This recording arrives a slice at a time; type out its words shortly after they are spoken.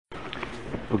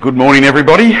Well, good morning,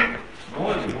 everybody.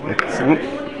 Excellent.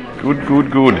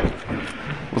 Good.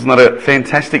 Wasn't that a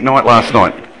fantastic night last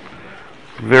night?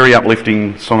 Very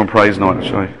uplifting song of praise night,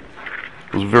 which I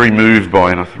was very moved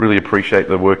by, and I really appreciate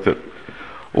the work that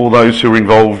all those who were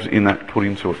involved in that put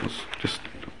into it. It was just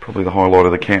probably the highlight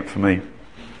of the camp for me.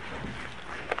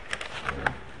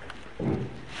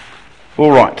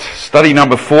 All right, study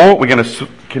number 4. We're going to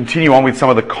continue on with some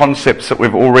of the concepts that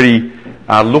we've already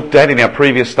looked at in our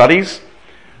previous studies.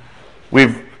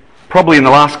 We've probably in the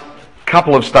last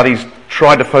couple of studies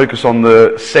tried to focus on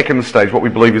the second stage, what we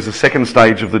believe is the second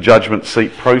stage of the judgment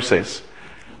seat process,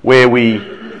 where we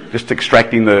just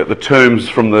extracting the terms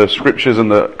from the scriptures and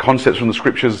the concepts from the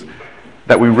scriptures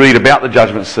that we read about the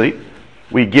judgment seat.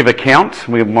 We give account.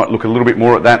 We might look a little bit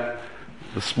more at that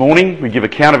this morning. We give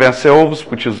account of ourselves,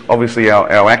 which is obviously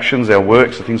our actions, our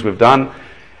works, the things we've done.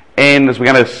 And as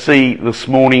we're going to see this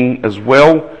morning as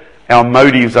well, our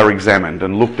motives are examined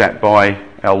and looked at by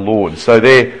our Lord. So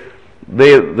they're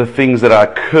the things that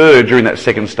occur during that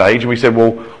second stage. And we said,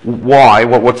 well, why?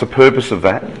 What's the purpose of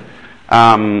that?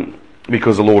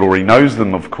 Because the Lord already knows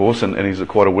them, of course, and He's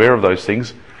quite aware of those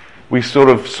things. We sort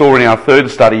of saw in our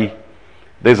third study,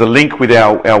 there's a link with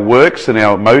our works and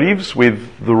our motives, with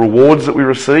the rewards that we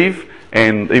receive,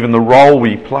 and even the role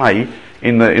we play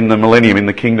in the millennium, in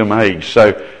the kingdom age.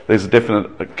 So there's a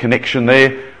definite connection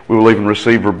there. We will even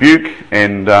receive rebuke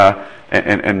and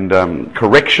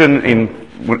correction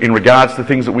in regards to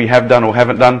things that we have done or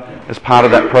haven't done as part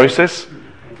of that process.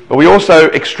 But we also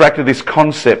extracted this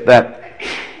concept that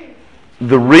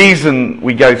the reason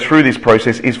we go through this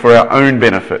process is for our own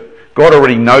benefit. God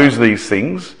already knows these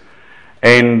things,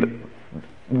 and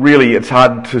really it's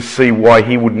hard to see why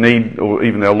He would need, or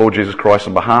even our Lord Jesus Christ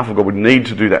on behalf of God would need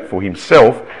to do that for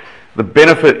Himself. The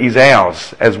benefit is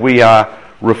ours as we are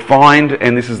refined,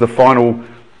 and this is the final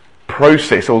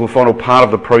process, or the final part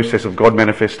of the process of God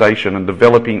manifestation and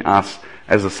developing us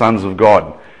as the sons of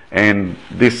God. And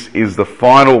this is the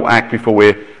final act before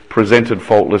we're presented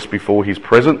faultless before His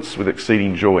presence with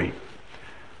exceeding joy.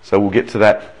 So we'll get to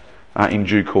that in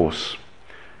due course.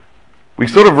 We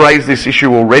sort of raised this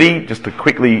issue already. Just to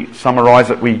quickly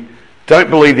summarise it, we don't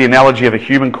believe the analogy of a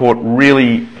human court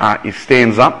really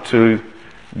stands up to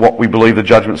what we believe the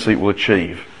judgment seat will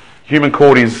achieve. Human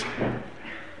court is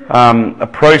a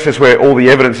process where all the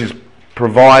evidence is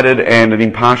provided and an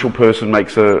impartial person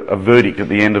makes a verdict at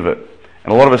the end of it.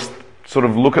 And a lot of us sort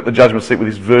of look at the judgment seat with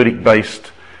this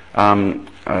verdict-based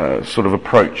sort of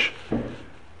approach.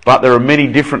 But there are many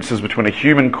differences between a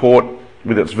human court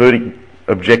with its verdict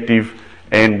objective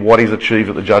and what is achieved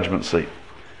at the judgment seat.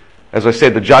 As I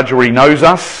said, the judge already knows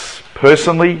us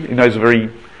personally. He knows the very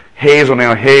hairs on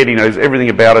our head. He knows everything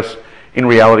about us. In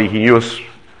reality, He knew us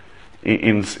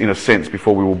in a sense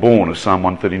before we were born, as Psalm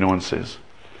 139 says.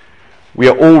 We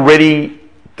are already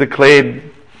declared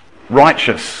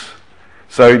righteous.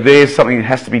 So there's something that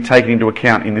has to be taken into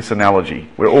account in this analogy.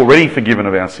 We're already forgiven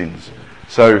of our sins.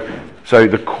 So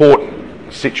the court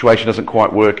situation doesn't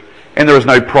quite work. And there is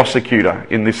no prosecutor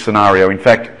in this scenario. In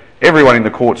fact, everyone in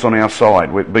the court's on our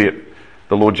side, be it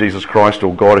the Lord Jesus Christ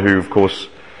or God, who of course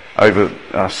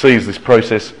oversees this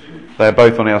process. They are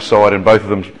both on our side, and both of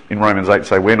them in Romans 8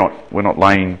 say we're not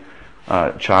laying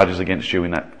charges against you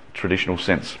in that traditional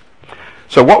sense.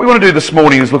 So what we want to do this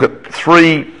morning is look at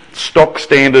 3 stock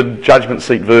standard judgment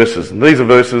seat verses. And these are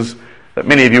verses that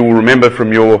many of you will remember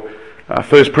from your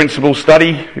first principles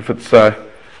study. If it's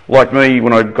like me,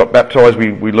 when I got baptised,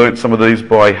 we learnt some of these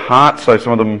by heart, so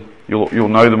some of them you'll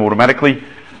know them automatically.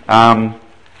 And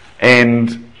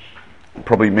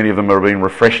probably many of them are being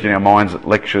refreshed in our minds at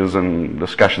lectures and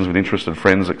discussions with interested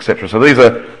friends, etc. So these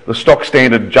are the stock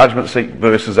standard judgment seat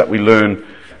verses that we learn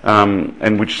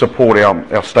and which support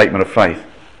our statement of faith.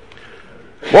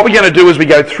 What we're going to do as we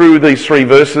go through these 3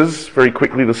 verses very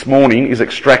quickly this morning is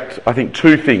extract, I think,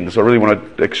 2 things I really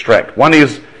want to extract. One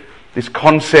is this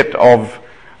concept of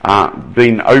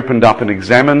being opened up and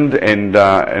examined and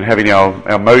having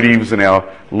our motives and our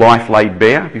life laid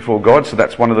bare before God. So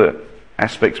that's one of the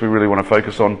aspects we really want to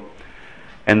focus on.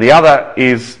 And the other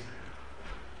is,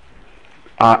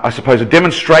 I suppose, a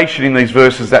demonstration in these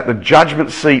verses that the judgment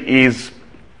seat is,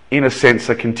 in a sense,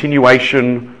 a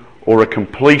continuation or a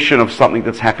completion of something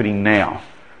that's happening now.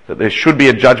 That there should be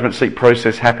a judgment seat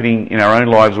process happening in our own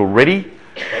lives already,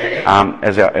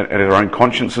 as our own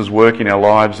consciences work in our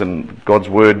lives and God's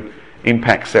Word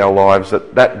impacts our lives,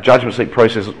 that judgment seat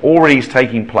process already is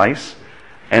taking place,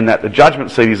 and that the judgment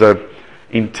seat is a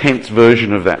intense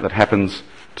version of that happens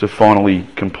to finally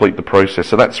complete the process.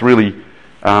 So that's really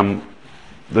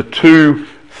the 2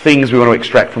 things we want to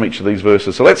extract from each of these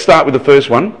verses. So let's start with the first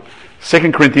one,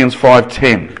 2 Corinthians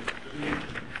 5:10.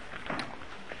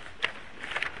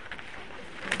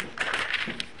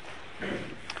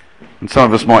 And some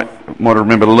of us might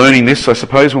remember learning this, I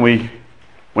suppose, when we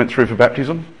went through for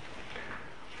baptism.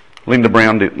 Linda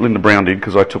Brown did,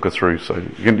 because I took her through. So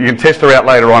you can test her out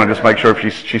later on and just make sure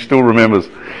if she still remembers.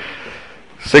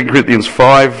 2 Corinthians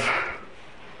 5,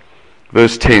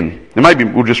 verse 10. Now maybe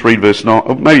we'll just read verse 9,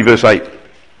 or maybe verse 8.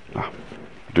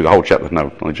 Do the whole chapter. No,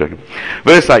 I'm only joking.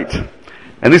 Verse 8.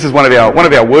 And this is one of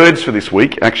our words for this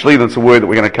week, actually. That's a word that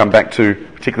we're going to come back to,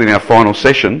 particularly in our final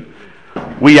session.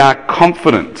 We are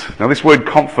confident. Now this word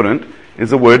confident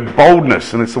is the word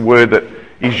boldness, and it's a word that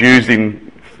is used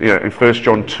in 1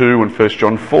 John 2 and 1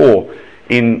 John 4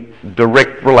 in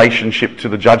direct relationship to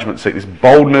the judgment seat. This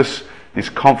boldness, this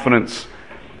confidence.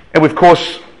 And of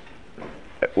course,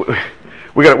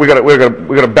 we've got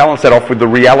to balance that off with the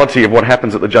reality of what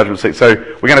happens at the judgment seat. So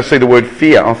we're going to see the word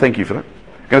fear. Oh, thank you for that.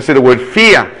 We're going to see the word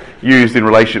fear used in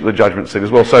relation to the judgment seat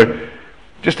as well. So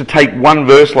just to take one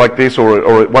verse like this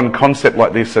or one concept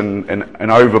like this and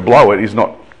overblow it is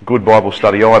not good Bible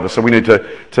study either. So we need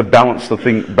to balance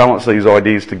these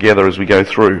ideas together as we go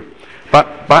through.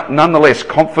 But nonetheless,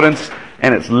 confidence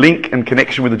and its link and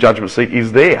connection with the judgment seat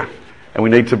is there, and we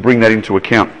need to bring that into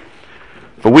account.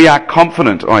 For we are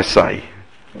confident, I say,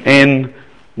 and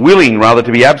willing rather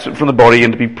to be absent from the body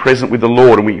and to be present with the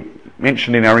Lord. And we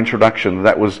mentioned in our introduction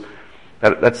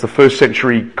that's the first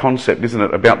century concept, isn't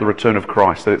it, about the return of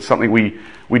Christ? That it's something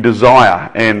we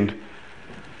desire, and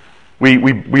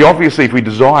we obviously, if we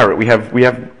desire it, we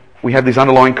have this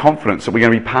underlying confidence that we're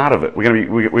going to be part of it.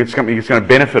 It's going to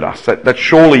benefit us. That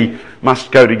surely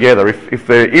must go together. If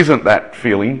there isn't that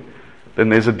feeling, then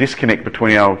there's a disconnect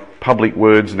between our public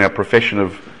words and our profession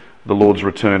of the Lord's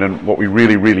return and what we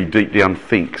really, really deep down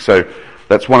think. So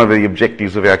that's one of the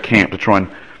objectives of our camp, to try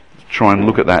and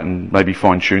look at that and maybe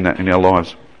fine-tune that in our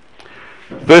lives.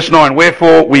 Verse 9,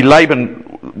 Wherefore we labour,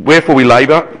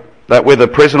 that whether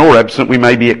present or absent we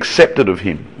may be accepted of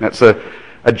him. That's a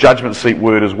judgment seat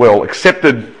word as well.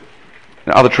 Accepted,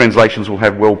 other translations will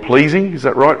have well-pleasing, is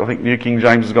that right? I think New King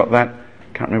James has got that.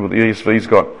 Can't remember what the ESV's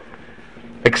got.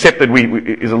 Accepted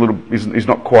is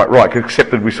not quite right. 'Cause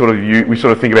accepted we sort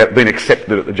of think about being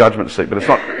accepted at the judgment seat, but it's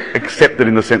not accepted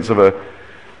in the sense of a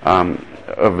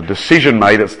decision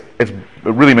made. It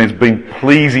really means being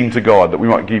pleasing to God, that we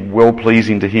might be well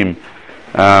pleasing to him.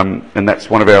 And that's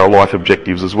one of our life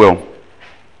objectives as well.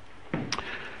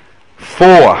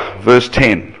 4, verse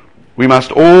 10. We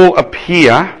must all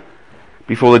appear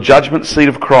before the judgment seat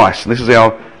of Christ. And this is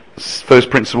our first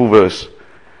principal verse.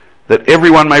 That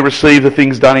everyone may receive the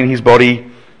things done in his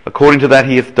body according to that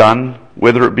he hath done,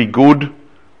 whether it be good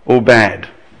or bad.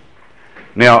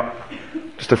 Now,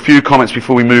 just a few comments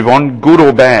before we move on. Good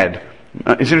or bad.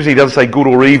 It's interesting he doesn't say good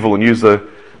or evil and use the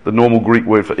normal Greek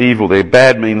word for evil there.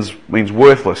 Bad means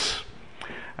worthless.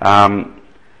 And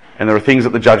there are things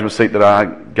at the judgment seat that are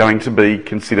going to be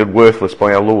considered worthless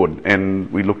by our Lord. And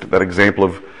we looked at that example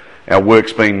of our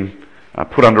works being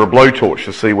put under a blowtorch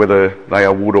to see whether they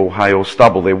are wood or hay or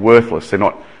stubble. They're worthless. They're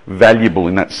not valuable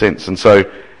in that sense. And so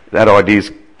that idea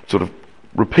is sort of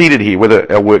repeated here,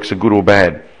 whether our works are good or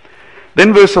bad.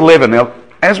 Then verse 11. Now,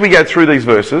 as we go through these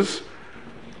verses,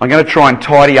 I'm going to try and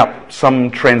tidy up some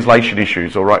translation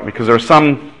issues, all right? Because there are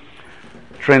some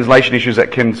translation issues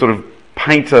that can sort of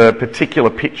paint a particular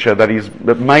picture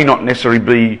that may not necessarily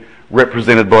be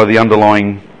represented by the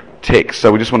underlying text.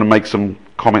 So we just want to make some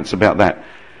comments about that.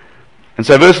 And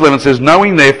so verse 11 says,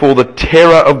 Knowing therefore the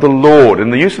terror of the Lord.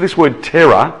 And the use of this word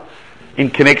terror in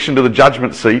connection to the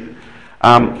judgment seat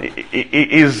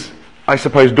is, I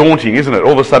suppose, daunting, isn't it?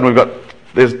 All of a sudden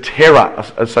there's terror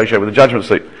associated with the judgment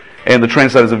seat. And the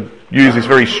translators have used this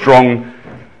very strong,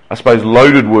 I suppose,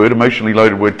 emotionally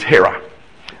loaded word, terror.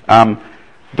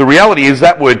 The reality is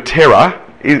that word terror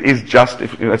is just,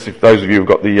 if those of you who've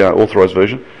got the authorised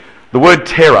version, the word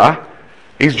terror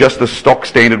is just the stock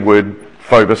standard word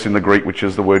phobos in the Greek, which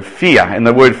is the word fear. And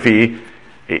the word fear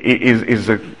is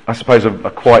I suppose, a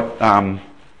quite, I've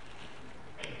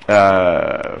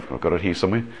got it here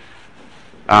somewhere,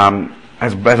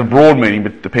 has a broad meaning,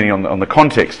 but depending on the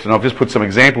context. And I've just put some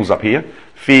examples up here.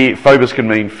 Fear, phobos can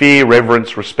mean fear,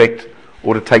 reverence, respect,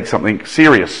 or to take something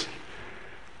serious.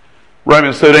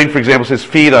 Romans 13, for example, says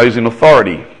fear those in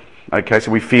authority. Okay,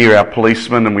 so we fear our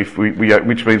policemen, and which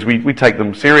means we take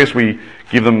them serious, we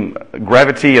give them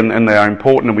gravity, and they are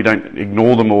important, and we don't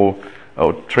ignore them or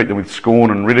treat them with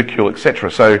scorn and ridicule,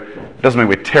 etc. So it doesn't mean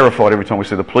we're terrified every time we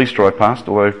see the police drive past,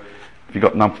 although if you've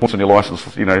got none points on your licence,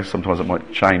 sometimes it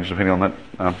might change depending on that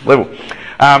level.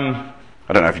 I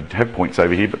don't know if you have points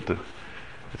over here, but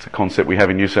it's a concept we have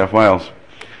in New South Wales.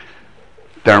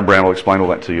 Darren Brown will explain all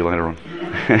that to you later on.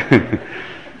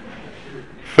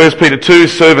 1 Peter 2,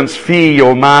 servants fear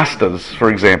your masters, for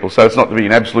example. So it's not to be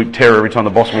an absolute terror every time the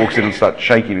boss walks in and starts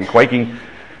shaking and quaking.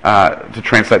 To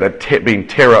translate that, being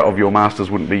terror of your masters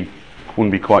wouldn't be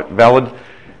quite valid.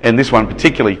 And this one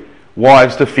particularly,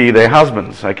 wives to fear their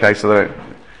husbands. Okay, so that,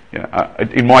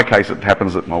 in my case, it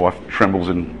happens that my wife trembles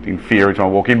in fear every time I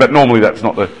walk in, but normally that's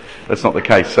not the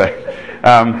case. So,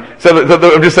 I'm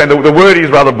just saying the word is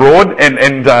rather broad,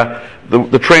 and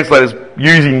the translators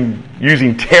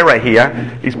using terror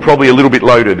here is probably a little bit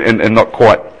loaded and not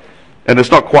quite, and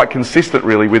it's not quite consistent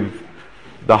really with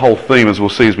the whole theme, as we'll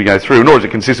see as we go through, nor is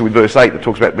it consistent with verse 8 that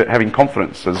talks about having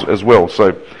confidence as well.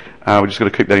 So we're just got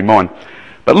to keep that in mind.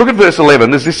 But look at verse 11.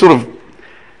 There's this sort of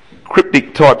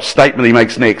cryptic type statement he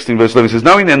makes next in verse 11. He says,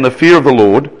 knowing then the fear of the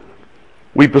Lord,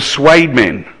 we persuade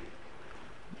men,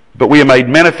 but we are made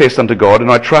manifest unto God,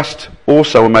 and I trust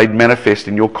also are made manifest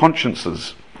in your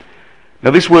consciences. Now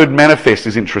this word manifest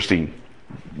is interesting.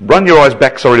 Run your eyes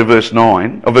back, to verse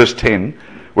 10,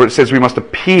 where it says we must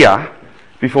appear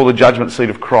before the judgment seat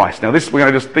of Christ. Now we're going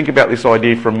to just think about this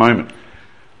idea for a moment.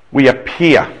 We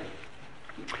appear.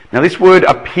 Now this word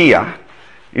appear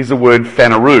is the word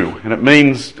phaneroo, and it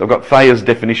means, I've got Thayer's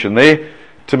definition there,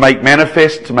 to make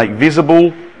manifest, to make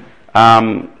visible,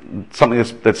 something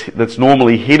that's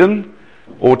normally hidden,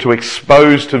 or to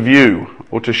expose to view,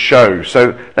 or to show.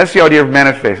 So that's the idea of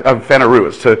phaneroo.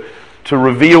 It's to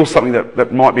reveal something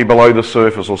that might be below the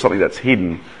surface, or something that's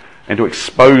hidden, and to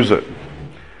expose it.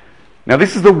 Now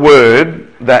this is the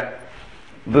word that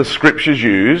the scriptures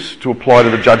use to apply to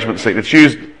the judgment seat. It's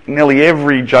used in nearly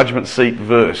every judgment seat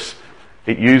verse.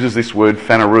 It uses this word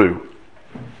phaneroo.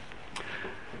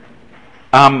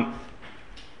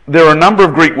 There are a number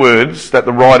of Greek words that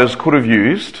the writers could have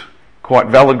used, quite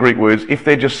valid Greek words, if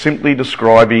they're just simply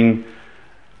describing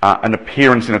an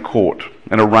appearance in a court,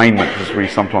 an arraignment as we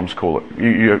sometimes call it.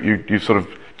 You sort of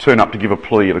turn up to give a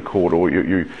plea at a court, or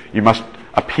you must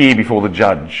appear before the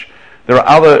judge. There are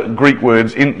other Greek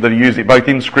words that are used both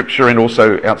in Scripture and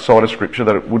also outside of Scripture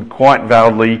that would quite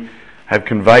validly have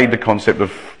conveyed the concept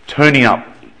of turning up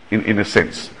in a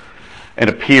sense and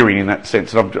appearing in that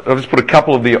sense. And I've just put a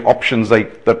couple of the options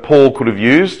that Paul could have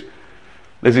used.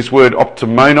 There's this word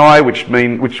optimoni,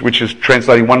 which is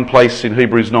translating one place in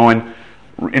Hebrews 9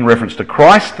 in reference to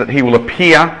Christ, that he will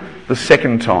appear the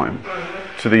second time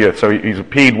to the earth. So he's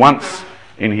appeared once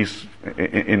as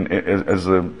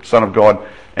the Son of God,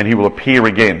 and he will appear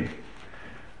again.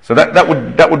 So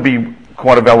that would be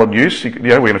quite a valid use.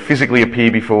 We're going to physically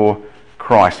appear before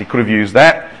Christ. He could have used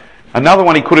that. Another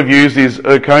one he could have used is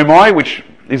erkomai, which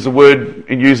is the word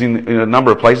used in a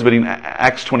number of places, but in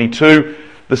Acts 22,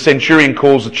 the centurion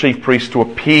calls the chief priest to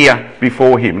appear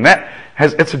before him. And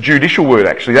it's a judicial word,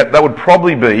 actually. That would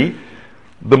probably be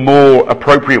the more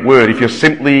appropriate word if you're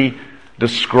simply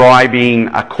describing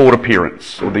a court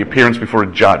appearance or the appearance before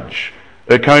a judge.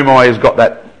 Erkomai has got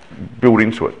that built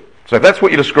into it. So if that's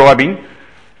what you're describing,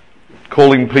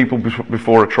 calling people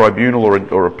before a tribunal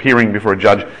or appearing before a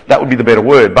judge, that would be the better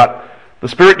word. But the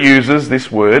Spirit uses this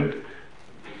word,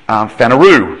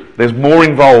 phaneroo. There's more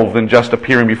involved than just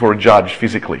appearing before a judge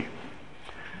physically.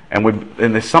 And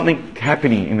there's something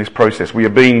happening in this process. We are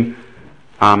being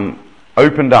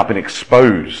opened up and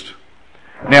exposed.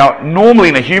 Now, normally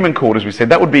in a human court, as we said,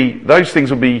 those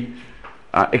things would be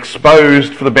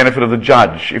exposed for the benefit of the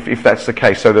judge, if that's the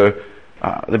case. So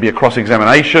there'd be a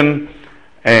cross-examination,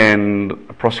 and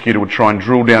a prosecutor would try and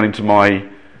drill down into my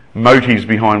motives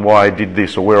behind why I did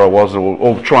this or where I was,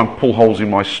 or try and pull holes in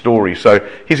my story. So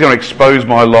he's going to expose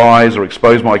my lies or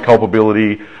expose my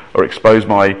culpability or expose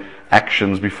my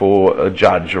actions before a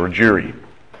judge or a jury.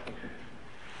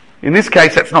 In this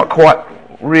case, that's not quite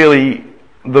really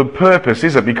the purpose,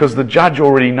 is it? Because the judge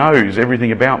already knows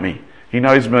everything about me. He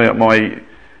knows he knows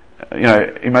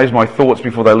my thoughts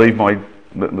before they leave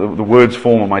the words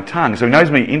form on my tongue. So he knows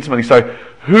me intimately. So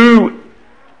who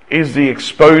is the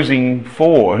exposing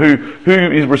for? Who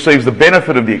receives the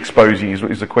benefit of the exposing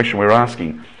is the question we're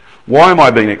asking. Why am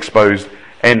I being exposed,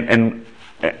 and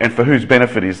for whose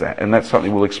benefit is that? And that's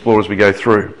something we'll explore as we go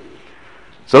through.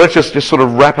 So let's just sort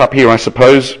of wrap up here, I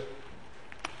suppose.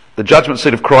 The judgment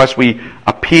seat of Christ, we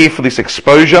appear for this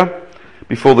exposure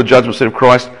before the judgment seat of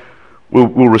Christ. We'll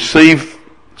receive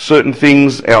certain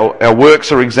things. Our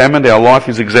works are examined. Our life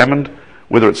is examined,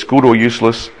 whether it's good or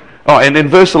useless. Oh, and then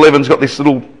verse 11's got this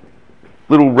little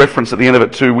reference at the end of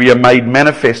it to, we are made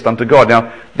manifest unto God.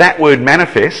 Now, that word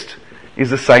manifest is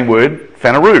the same word,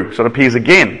 phaneroo. So it appears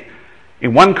again.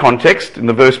 In one context, in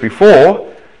the verse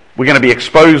before, we're going to be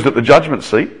exposed at the judgment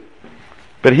seat.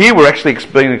 But here we're actually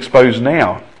being exposed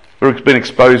now. We're being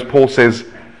exposed, Paul says,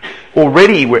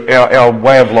 already our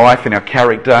way of life and our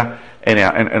character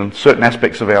and certain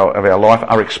aspects of our life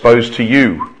are exposed to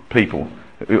you, people,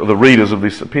 the readers of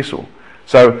this epistle.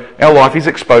 So our life is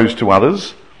exposed to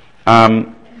others,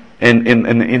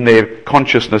 in their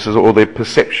consciousness or their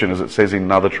perception, as it says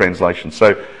in other translations.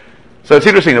 So it's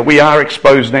interesting that we are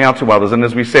exposed now to others, and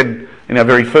as we said in our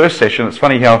very first session, it's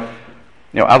funny how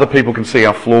other people can see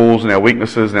our flaws and our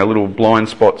weaknesses and our little blind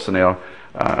spots and our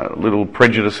little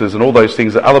prejudices and all those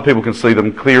things, that other people can see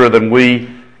them clearer than we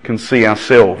can see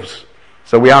ourselves.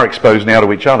 So we are exposed now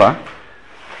to each other,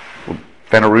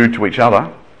 whanarū to each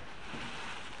other,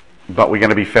 but we're going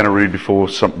to be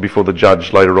whanarū before the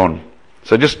judge later on.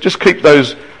 So just keep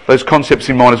those concepts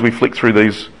in mind as we flick through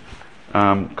these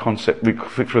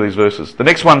verses. The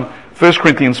next one, 1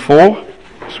 Corinthians 4.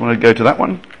 Just want to go to that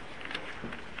one.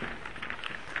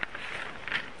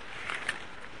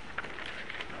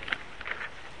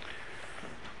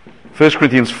 First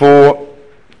Corinthians 4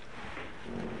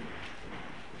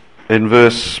 in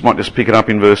might just pick it up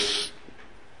in verse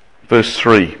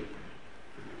 3.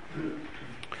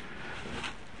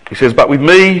 He says, "But with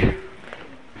me,"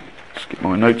 let's get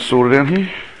my notes sorted out here.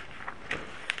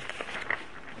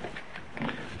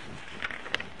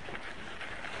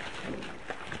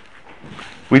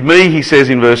 "With me," he says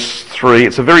in verse 3,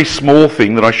 "it's a very small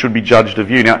thing that I should be judged of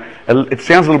you." Now, it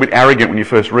sounds a little bit arrogant when you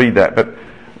first read that, but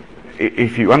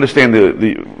if you understand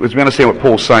as we understand what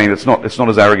Paul's saying, it's not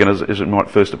as arrogant as it might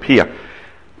first appear.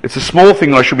 It's a small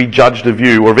thing that I should be judged of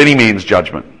you, or of any man's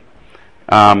judgment.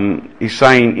 He's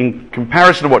saying, in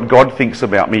comparison to what God thinks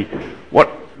about me, what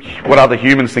other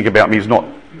humans think about me is not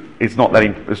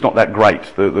that great.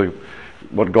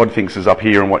 What God thinks is up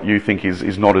here, and what you think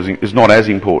is not as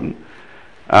important.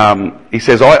 He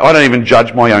says, I don't even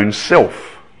judge my own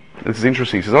self. This is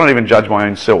interesting. He says, I don't even judge my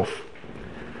own self.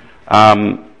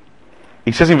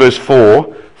 He says in verse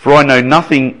 4, "For I know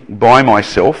nothing by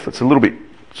myself." It's a little bit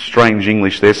strange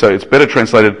English there, so it's better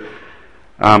translated,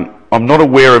 "I'm not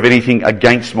aware of anything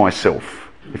against myself,"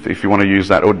 if you want to use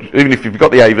that. Or even if you've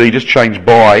got the AV, just change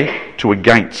 "by" to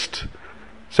 "against."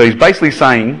 So he's basically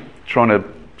saying, trying to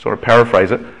sort of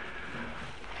paraphrase it,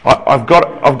 I've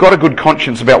got a good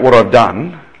conscience about what I've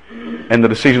done and the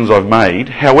decisions I've made.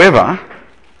 However,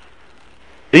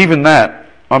 even that,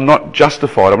 I'm not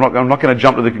justified. I'm not going to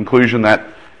jump to the conclusion that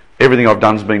everything I've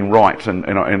done's been right and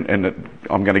that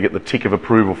I'm going to get the tick of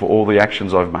approval for all the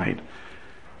actions I've made.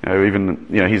 Even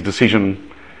his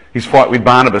decision, his fight with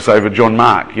Barnabas over John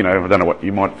Mark. I don't know what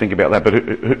you might think about that, but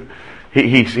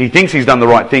he thinks he's done the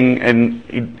right thing, and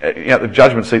at the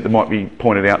judgment seat there might be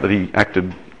pointed out that he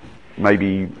acted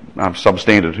maybe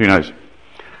substandard. Who knows?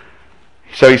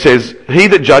 So he says, "He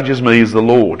that judges me is the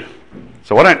Lord."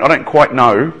 So I don't quite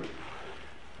know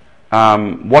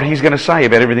what he's going to say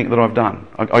about everything that I've done.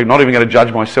 I'm not even going to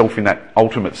judge myself in that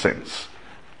ultimate sense.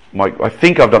 I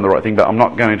think I've done the right thing, but I'm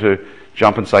not going to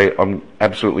jump and say I'm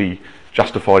absolutely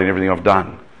justified in everything I've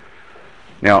done.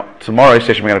 Now, tomorrow's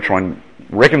session we're going to try and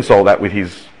reconcile that with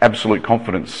his absolute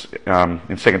confidence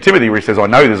in 2 Timothy, where he says, "I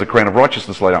know there's a crown of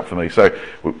righteousness laid up for me."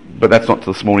 But that's not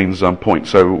this morning's point,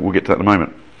 so we'll get to that in a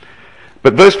moment.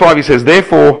 But verse 5 he says,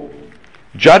 "Therefore,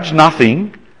 judge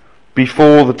nothing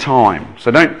before the time."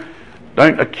 So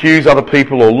don't accuse other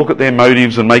people or look at their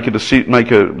motives and make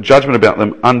a judgment about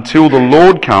them until the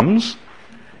Lord comes.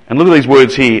 And look at these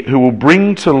words here: "Who will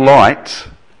bring to light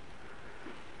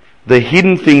the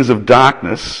hidden things of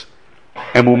darkness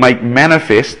and will make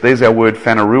manifest," there's our word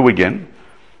whanarū again,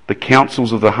 "the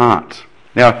counsels of the heart."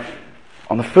 Now,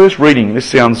 on the first reading, it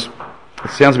sounds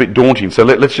a bit daunting, so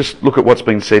let's just look at what's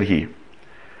been said here.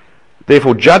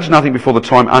 "Therefore, judge nothing before the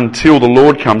time until the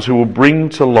Lord comes, who will bring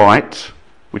to light,"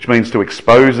 which means to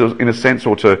expose in a sense,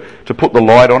 or to put the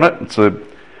light on it. It's a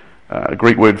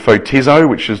Greek word photizo,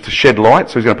 which is to shed light.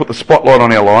 So he's going to put the spotlight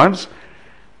on our lives,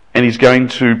 and he's going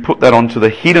to put that onto the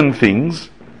hidden things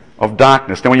of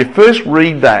darkness. Now when you first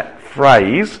read that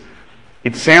phrase,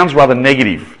 it sounds rather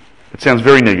negative. It sounds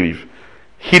very negative.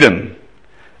 Hidden.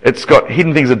 It's got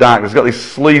hidden things of darkness. It's got this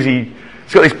sleazy,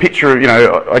 it's got this picture,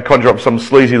 I conjure up some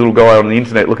sleazy little guy on the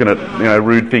internet looking at,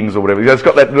 rude things or whatever. It's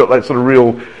got that sort of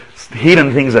real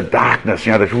hidden things of darkness,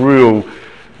 this real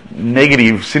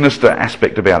negative, sinister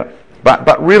aspect about it.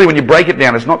 But really, when you break it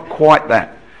down, it's not quite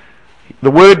that.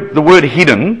 The word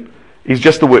hidden is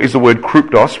the word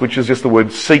kryptos, which is just the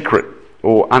word secret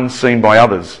or unseen by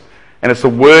others. And it's the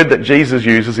word that Jesus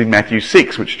uses in Matthew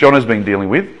 6, which John has been dealing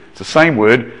with. It's the same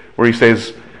word where he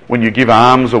says, when you give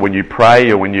alms or when you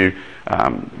pray or when you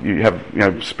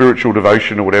have spiritual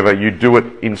devotion or whatever, you do it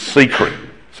in secret.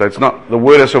 So the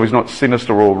word itself is not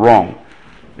sinister or wrong.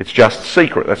 It's just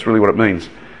secret. That's really what it means.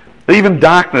 Even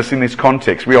darkness in this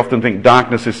context, we often think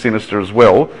darkness is sinister as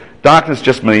well. Darkness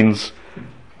just means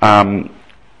sort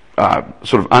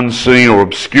of unseen or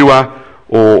obscure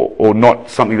or not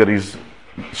something that is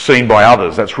seen by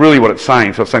others. That's really what it's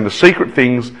saying. So it's saying the secret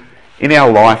things in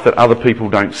our life that other people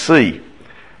don't see.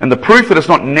 And the proof that it's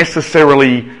not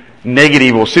necessarily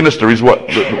negative or sinister is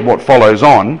what follows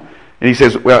on. And he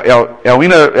says, well,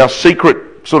 our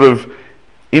secret sort of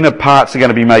inner parts are going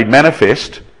to be made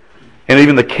manifest, and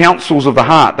even the counsels of the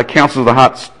heart. The counsels of the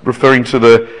heart's referring to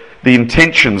the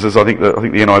intentions, as I think the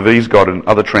NIV's got, and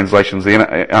other translations. The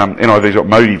NIV's got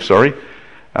motives, sorry.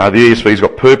 The ESV's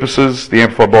got purposes. The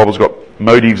Amplified Bible's got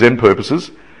motives and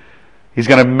purposes. He's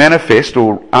going to manifest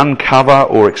or uncover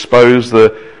or expose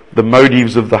the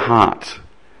motives of the heart.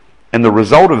 And the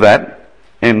result of that,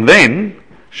 and then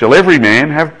shall every man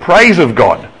have praise of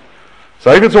God.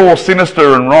 So if it's all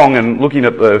sinister and wrong and looking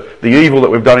at the evil that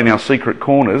we've done in our secret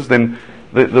corners, then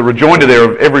the rejoinder there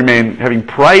of every man having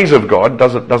praise of God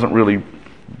doesn't really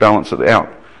balance it out.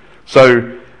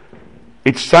 So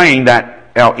it's saying that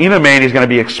our inner man is going to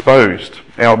be exposed.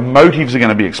 Our motives are going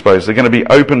to be exposed. They're going to be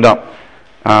opened up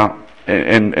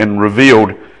and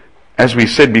revealed, as we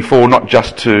said before, not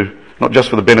just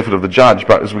for the benefit of the judge,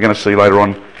 but as we're going to see later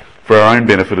on, for our own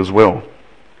benefit as well.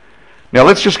 Now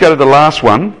let's just go to the last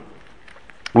one.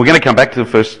 We're going to come back to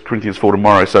 1 Corinthians 4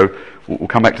 tomorrow, so we'll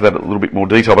come back to that in a little bit more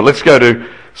detail. But let's go to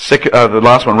the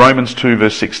last one, Romans 2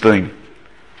 verse 16.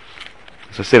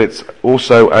 As I said, it's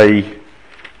also a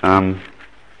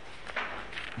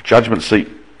judgment seat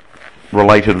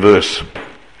related verse. A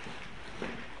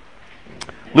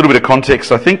little bit of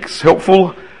context I think is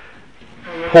helpful.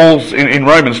 Paul's in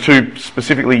Romans 2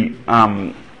 specifically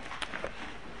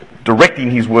directing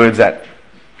his words at,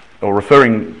 or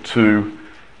referring to,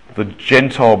 the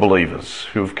Gentile believers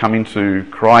who have come into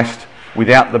Christ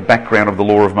without the background of the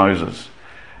law of Moses.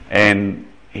 And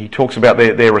he talks about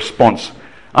their response.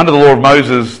 Under the law of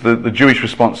Moses, the Jewish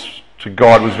response to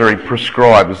God was very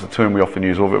prescribed, is the term we often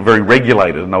use, or very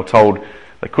regulated, and they were told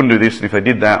they couldn't do this, and if they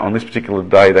did that on this particular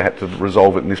day, they had to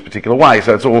resolve it in this particular way.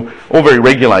 So it's all very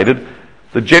regulated.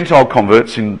 The Gentile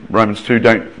converts in Romans 2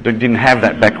 didn't have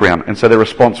that background, and so their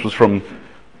response was from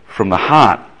the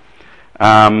heart.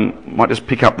 Might just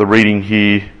pick up the reading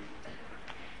here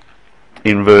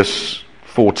in verse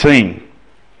 14.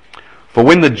 For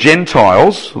when the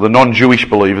Gentiles, the non-Jewish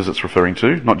believers it's referring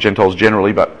to, not Gentiles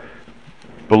generally, but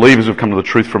believers who have come to the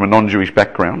truth from a non-Jewish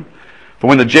background. For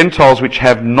when the Gentiles which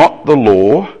have not the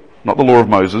law of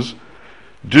Moses,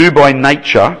 do by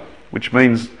nature, which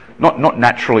means not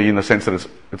naturally in the sense that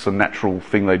it's a natural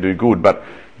thing they do good, but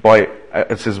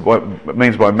it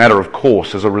means by matter of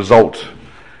course, as a result.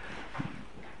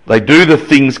 They do the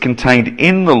things contained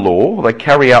in the law, they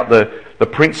carry out the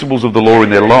principles of the law in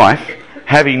their life.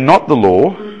 Having not the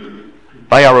law,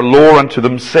 they are a law unto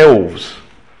themselves.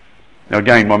 Now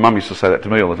again, my mum used to say that to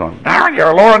me all the time. Darren,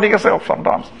 you're a law unto yourself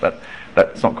sometimes.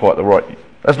 That's not quite the right,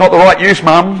 that's not the right use,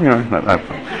 mum. You know, no.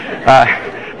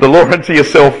 The law unto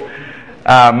yourself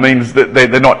means that they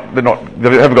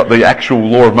haven't got the actual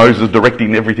law of Moses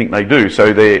directing everything they do.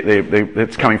 So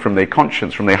it's coming from their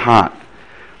conscience, from their heart.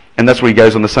 And that's where he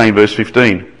goes on to say in verse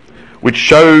 15, which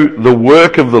show the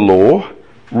work of the law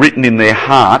written in their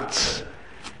hearts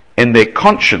and their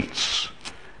conscience.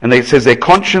 And it says their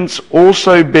conscience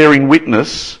also bearing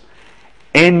witness,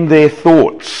 and their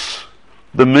thoughts,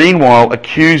 the meanwhile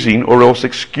accusing or else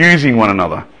excusing one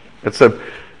another. It's a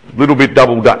little bit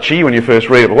double Dutchy when you first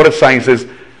read it, but what it's saying is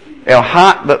the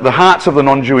hearts of the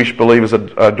non-Jewish believers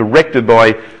are directed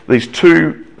by these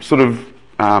two sort of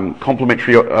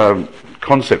complementary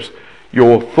concepts.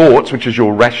 Your thoughts, which is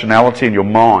your rationality and your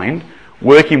mind,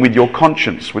 working with your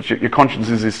conscience, which your conscience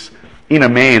is this inner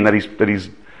man that is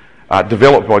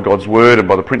developed by God's word and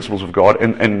by the principles of God,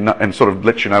 and sort of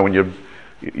lets you know when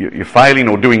you're failing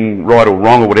or doing right or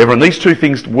wrong or whatever. And these two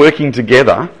things working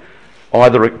together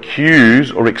either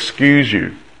accuse or excuse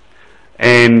you.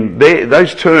 And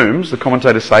those terms, the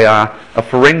commentators say, are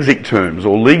forensic terms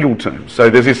or legal terms. So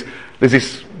there's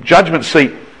this judgment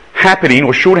seat happening,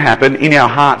 or should happen, in our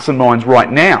hearts and minds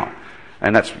right now.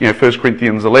 And that's, 1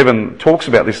 Corinthians 11 talks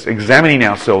about this, examining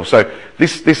ourselves. So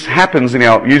this happens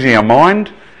using our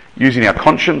mind, using our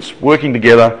conscience, working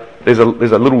together. There's a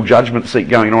little judgment seat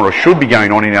going on, or should be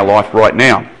going on in our life right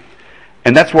now.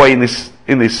 And that's why in this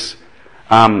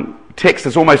text,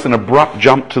 it's almost an abrupt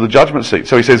jump to the judgment seat.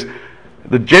 So he says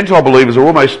the Gentile believers are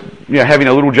almost having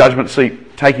a little judgment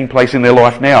seat taking place in their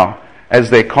life now, as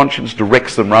their conscience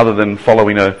directs them rather than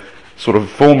following a sort of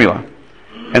formula.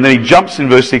 And then he jumps in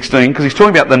verse 16, because he's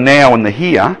talking about the now and the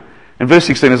here. And verse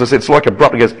 16, as I said, it's like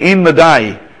abrupt. It goes, in the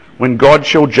day when God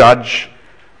shall judge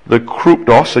the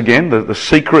kryptos, again, the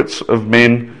secrets of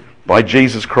men by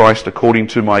Jesus Christ according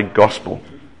to my gospel.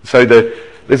 So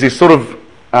there's this sort of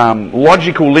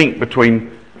logical link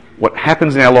between what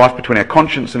happens in our life, between our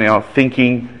conscience and our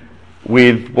thinking,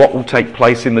 with what will take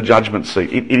place in the judgment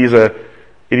seat. It is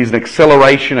an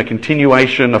acceleration, a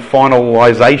continuation, a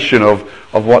finalisation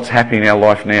of what's happening in our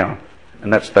life now.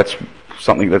 And that's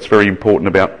something that's very important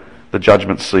about the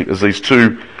judgment seat, as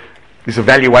this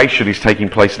evaluation is taking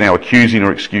place now, accusing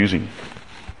or excusing.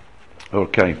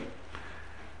 Okay,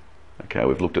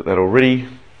 we've looked at that already.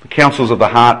 The counsels of the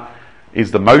heart is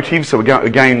the motive. So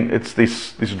again, it's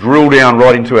this drill down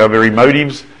right into our very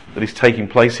motives that is taking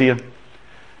place here.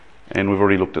 And we've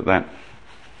already looked at that.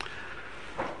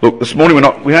 Look, this morning we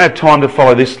don't have time to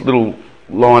follow this little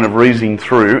line of reasoning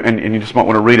through, and you just might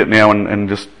want to read it now and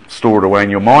just store it away in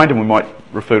your mind, and we might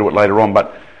refer to it later on.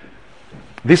 But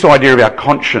this idea of our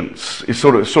conscience is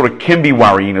sort of can be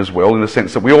worrying as well, in the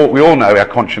sense that we all know our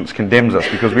conscience condemns us,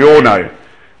 because we all know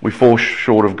we fall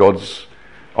short of God's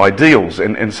ideals,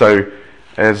 and so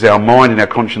as our mind and our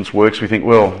conscience works, we think,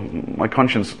 well, my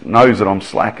conscience knows that I'm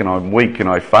slack and I'm weak and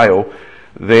I fail.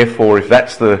 Therefore, if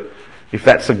that's an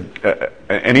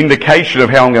indication of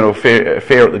how I'm going to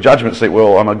fare at the judgment seat,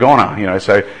 well, I'm a goner,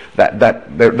 So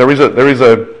there is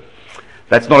a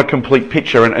that's not a complete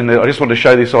picture, and I just want to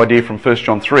show this idea from 1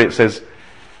 John 3. It says,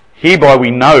 "Hereby we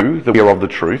know that we are of the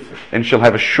truth, and shall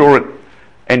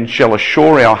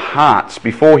assure our hearts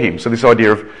before Him." So this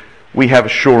idea of we have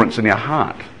assurance in our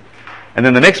heart. And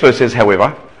then the next verse says,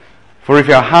 "However, for if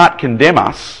our heart condemn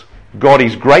us, God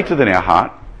is greater than our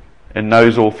heart and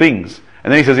knows all things."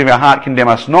 And then he says, "If our heart condemn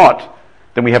us not,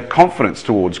 then we have confidence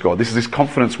towards God." This is this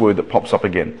confidence word that pops up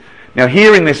again. Now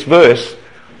here in this verse,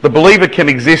 the believer can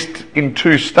exist in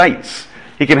two states.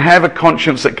 He can have a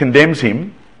conscience that condemns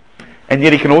him, and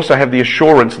yet he can also have the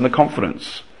assurance and the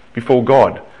confidence before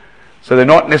God. So they're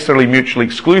not necessarily mutually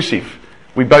exclusive.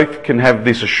 We both can have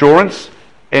this assurance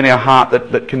in our heart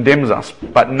that condemns us,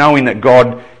 but knowing that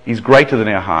God is greater than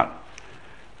our heart.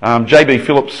 J.B.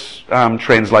 Phillips'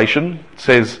 translation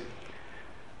says,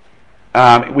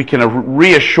 we can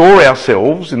reassure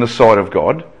ourselves in the sight of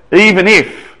God, even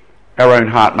if our own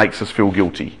heart makes us feel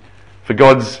guilty. For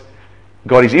God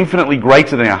is infinitely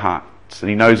greater than our hearts, and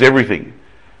He knows everything.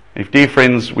 And if, dear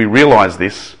friends, we realise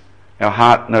this, our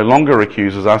heart no longer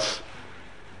accuses us,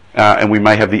 and we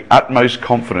may have the utmost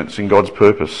confidence in God's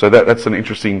purpose. So that's an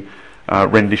interesting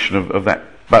rendition of that.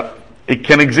 But it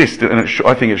can exist, and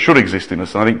I think it should exist in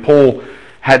us. And I think Paul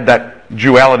had that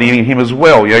duality in him as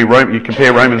well. You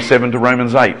compare Romans 7 to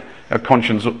Romans 8. Our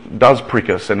conscience does prick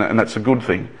us, and that's a good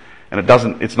thing. And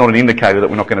it's not an indicator that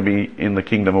we're not going to be in the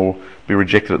kingdom or be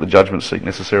rejected at the judgment seat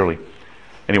necessarily.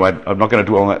 Anyway, I'm not going to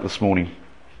dwell on that this morning.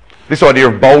 This idea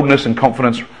of boldness and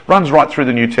confidence runs right through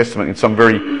the New Testament in some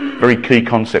very, very key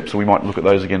concepts, so we might look at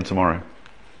those again tomorrow.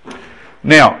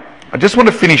 Now, I just want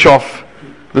to finish off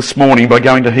this morning by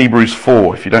going to Hebrews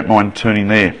 4, if you don't mind turning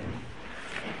there.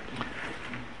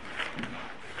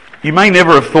 You may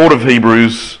never have thought of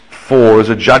Hebrews 4 as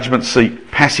a judgment seat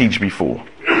passage before.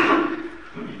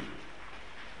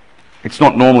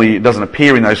 It doesn't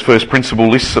appear in those first principle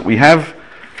lists that we have.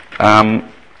 I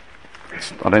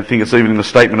don't think it's even in the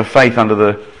statement of faith under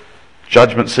the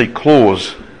judgment seat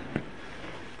clause.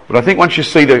 But I think once you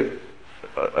see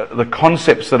the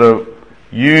concepts that are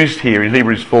used here in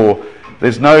Hebrews 4,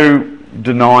 there's no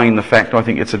denying the fact. I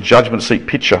think it's a judgment seat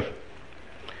picture.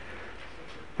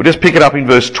 We'll just pick it up in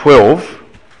verse 12.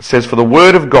 It says, "For the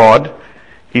word of God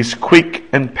is quick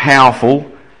and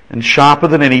powerful and sharper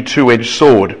than any two-edged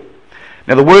sword."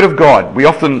 Now the word of God, we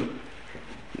often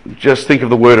just think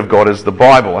of the word of God as the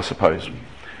Bible, I suppose.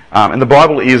 And the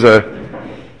Bible is a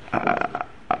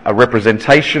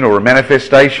representation or a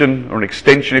manifestation or an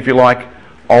extension, if you like,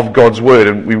 of God's word.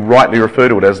 And we rightly refer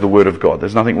to it as the word of God.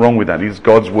 There's nothing wrong with that. It is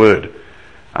God's word.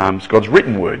 It's God's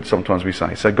written word, sometimes we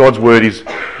say. So God's word is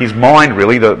His mind,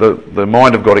 really, the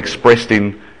mind of God expressed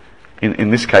in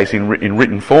this case in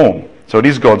written form. So it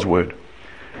is God's word.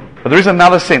 But there is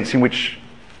another sense in which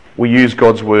we use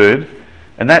God's word,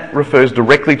 and that refers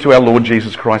directly to our Lord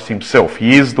Jesus Christ Himself.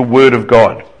 He is the Word of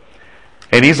God.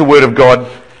 And He is the Word of God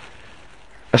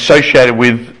associated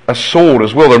with a sword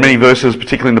as well. There are many verses,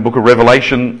 particularly in the book of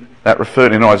Revelation, that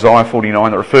refer in Isaiah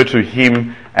 49, that refer to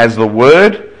Him as the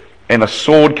Word and a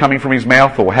sword coming from His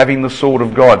mouth, or having the sword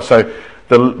of God. So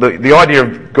the idea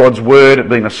of God's Word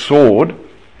being a sword,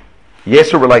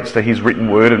 yes, it relates to His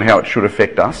written word and how it should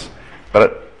affect us,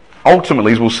 but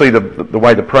ultimately, as we'll see the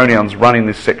way the pronouns run in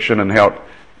this section and how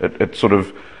it sort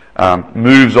of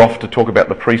moves off to talk about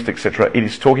the priest, etc., it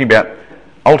is talking about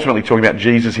ultimately talking about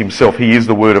Jesus himself. He is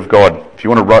the Word of God. If you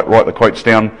want to write the quotes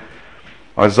down,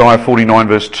 Isaiah 49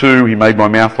 verse 2, he made my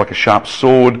mouth like a sharp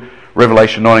sword.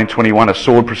 Revelation 19:21, a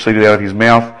sword proceeded out of his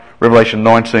mouth. Revelation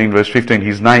 19 verse 15,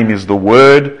 his name is the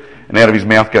Word, and out of his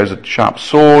mouth goes a sharp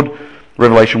sword.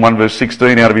 Revelation 1 verse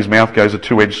 16, out of his mouth goes a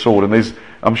two-edged sword. And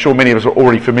I'm sure many of us are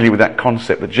already familiar with that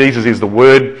concept, that Jesus is the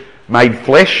Word made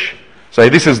flesh. So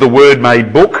this is the Word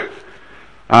made book.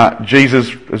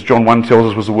 Jesus, as John 1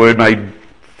 tells us, was the Word made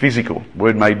physical,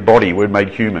 Word made body, Word made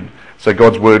human. So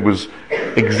God's Word was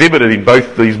exhibited in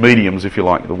both these mediums, if you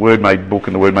like, the Word made book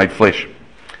and the Word made flesh.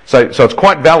 So it's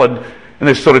quite valid, and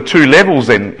there's sort of two levels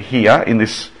then here in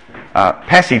this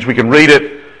passage. We can read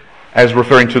it as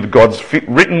referring to God's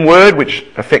written Word, which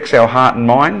affects our heart and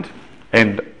mind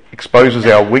and exposes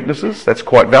our weaknesses. That's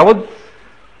quite valid.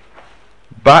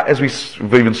 But as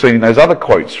we've even seen in those other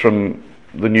quotes from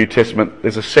the New Testament,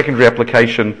 there's a secondary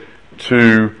application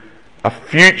to a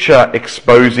future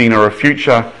exposing or a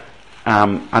future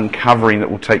uncovering that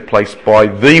will take place by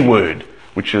the Word,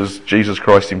 which is Jesus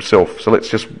Christ himself. So let's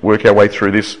just work our way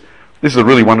through this. This is a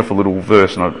really wonderful little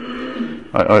verse, and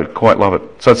I quite love it.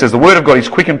 So it says, the Word of God is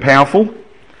quick and powerful,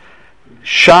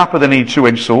 sharper than any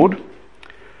two-edged sword,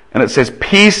 and it says,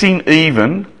 piercing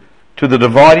even to the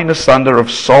dividing asunder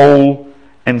of soul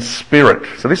and spirit.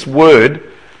 So this word,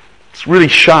 it's really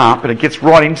sharp, and it gets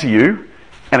right into you,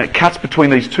 and it cuts between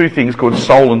these two things called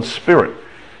soul and spirit.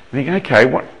 And you go, okay,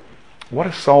 what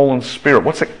are soul and spirit?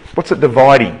 What's it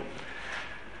dividing?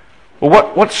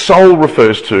 Well, what soul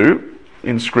refers to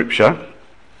in Scripture,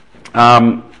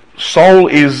 soul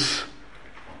is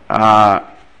the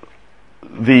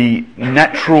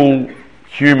natural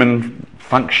human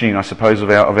functioning, I suppose, of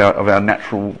our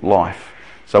natural life.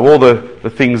 So all the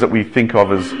things that we think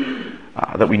of as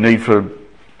that we need for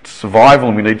survival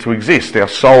and we need to exist. Our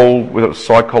soul, whether it's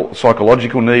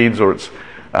psychological needs or it's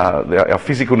our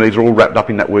physical needs, are all wrapped up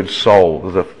in that word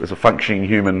soul. There's a functioning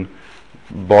human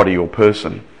body or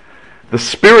person. The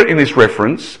spirit in this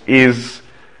reference is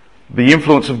the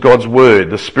influence of God's Word,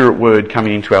 the Spirit Word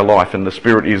coming into our life, and the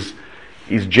Spirit is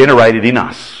generated in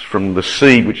us from the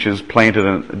seed which is planted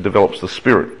and develops the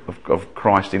Spirit of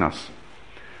Christ in us.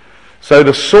 So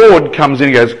the sword comes in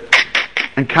and goes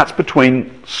and cuts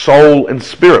between soul and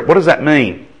spirit. What does that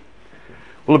mean?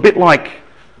 Well, a bit like,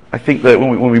 I think that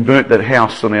when we burnt that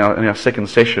house in our second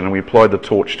session and we applied the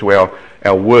torch to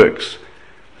our works,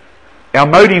 our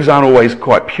motives aren't always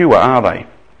quite pure, are they?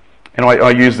 And I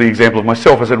use the example of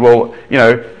myself. I said, well,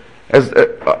 as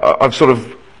I've sort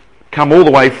of come all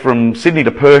the way from Sydney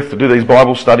to Perth to do these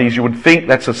Bible studies, you would think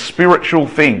that's a spiritual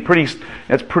thing.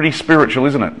 That's pretty spiritual,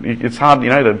 isn't it? It's hard,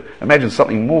 to imagine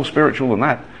something more spiritual than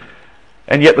that.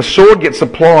 And yet the sword gets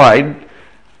applied,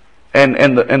 and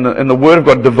the Word of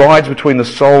God divides between the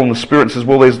soul and the spirit and says,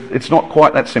 well, it's not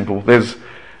quite that simple. There's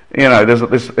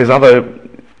other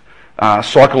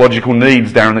psychological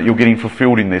needs, Darren, that you're getting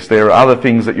fulfilled in this. There are other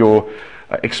things that you're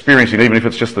experiencing, even if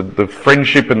it's just the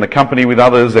friendship and the company with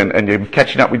others, and you're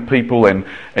catching up with people, and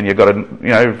you've got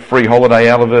a free holiday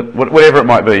out of it, whatever it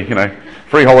might be,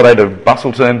 free holiday to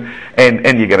Bustleton,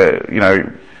 and you get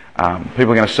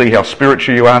people are going to see how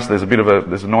spiritual you are. So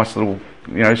there's a nice little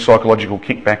psychological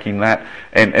kickback in that,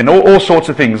 and all sorts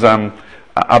of things are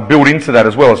built into that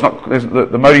as well. It's not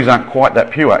the motives aren't quite that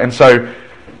pure, and so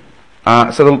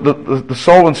the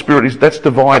soul and spirit that's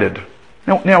divided.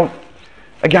 Now,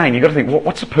 again, you've got to think,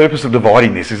 what's the purpose of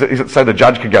dividing this? Is it so the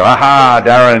judge could go, aha,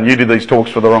 Darren, you did these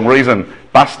talks for the wrong reason,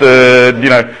 busted,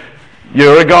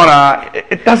 you're a goner.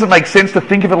 It doesn't make sense to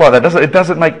think of it like that, does it? It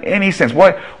doesn't make any sense.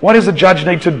 Why does the judge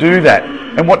need to do that?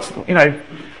 And what's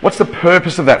the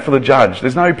purpose of that for the judge?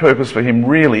 There's no purpose for him,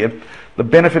 really. The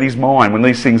benefit is mine when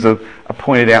these things are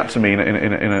pointed out to me,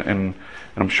 and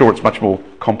I'm sure it's much more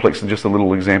complex than just the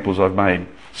little examples I've made.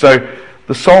 So,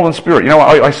 the soul and spirit.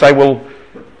 I say, well,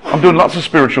 I'm doing lots of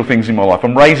spiritual things in my life.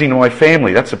 I'm raising my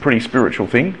family. That's a pretty spiritual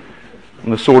thing.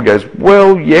 And the sword goes,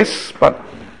 well, yes, but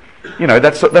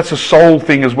that's a soul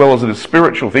thing as well as it is a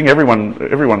spiritual thing. Everyone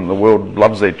in the world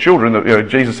loves their children.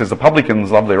 Jesus says the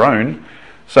publicans love their own.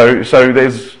 So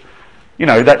there's,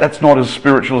 that's not as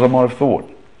spiritual as I might have thought.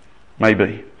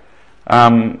 Maybe.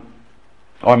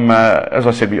 I'm, as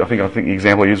I said, I think the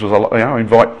example I used was, I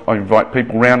invite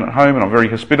people round at home, and I'm very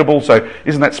hospitable. So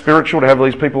isn't that spiritual to have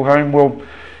these people home? Well,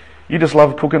 you just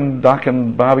love cooking duck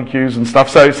and barbecues and stuff.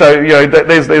 So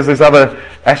there's this other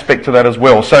aspect to that as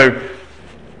well. So,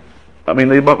 I mean,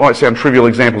 they might sound trivial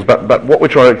examples, but what we're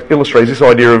trying to illustrate is this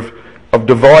idea of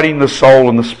dividing the soul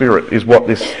and the spirit is what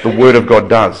the Word of God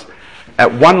does.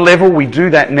 At one level, we do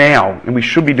that now, and we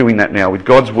should be doing that now with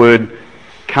God's Word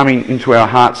coming into our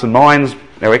hearts and minds,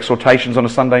 our exhortations on a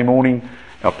Sunday morning,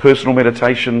 our personal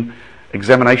meditation,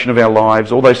 examination of our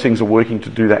lives. All those things are working to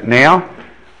do that now.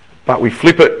 But we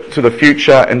flip it to the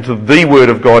future and to the Word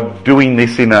of God doing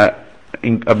this in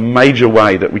a major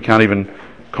way that we can't even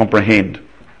comprehend.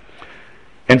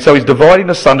 And so he's dividing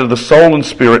asunder the soul and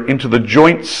spirit into the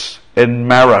joints and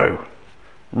marrow.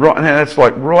 Right, and that's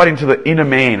like right into the inner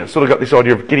man. It's sort of got this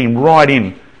idea of getting right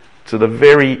in to the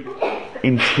very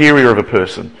interior of a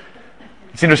person.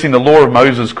 It's interesting, the law of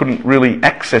Moses couldn't really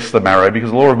access the marrow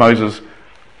because the law of Moses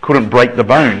couldn't break the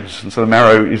bones, and so the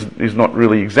marrow is not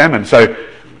really examined. So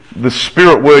the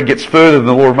Spirit word gets further than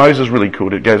the law of Moses really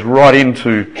could. It goes right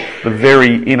into the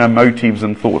very inner motives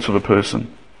and thoughts of a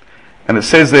person. And it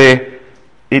says there,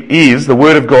 the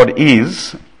Word of God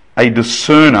is a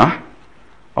discerner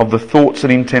of the thoughts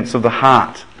and intents of the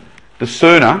heart.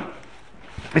 Discerner,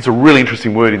 it's a really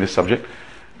interesting word in this subject.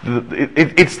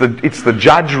 It's the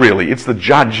judge, really. It's the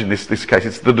judge in this case.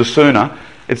 It's the discerner.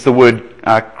 It's the word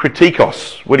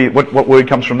kritikos. What word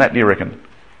comes from that, do you reckon?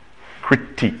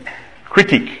 Critic.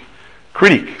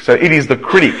 So it is the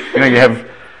critic. You have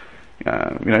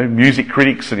music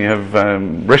critics, and you have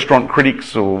restaurant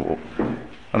critics, or I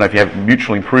don't know if you have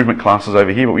mutual improvement classes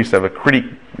over here, but we used to have a critic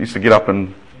who used to get up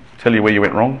and tell you where you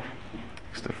went wrong.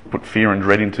 Used to put fear and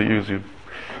dread into you as you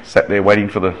sat there waiting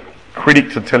for the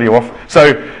critic to tell you off.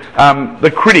 So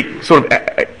the critic sort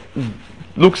of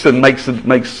looks and makes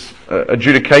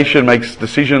adjudication, makes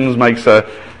decisions, makes a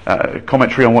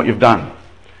commentary on what you've done.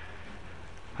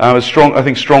 I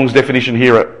think Strong's definition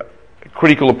here, a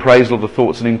critical appraisal of the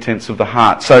thoughts and intents of the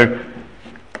heart. So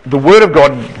the Word of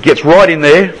God gets right in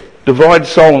there, divides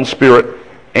soul and spirit,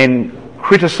 and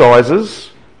criticises.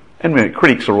 And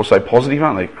critics are also positive,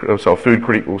 aren't they? So a food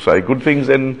critic will say good things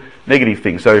and negative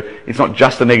things. So it's not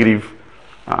just a negative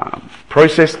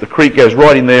process. The critic goes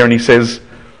right in there and he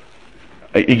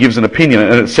gives an opinion.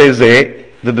 And it says there,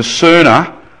 the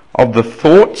discerner of the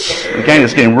thoughts, again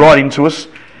it's getting right into us,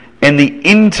 and the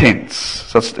intents.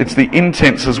 So it's the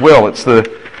intents as well.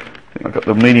 I've got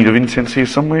the meaning of intents here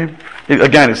somewhere.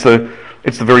 It's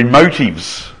the very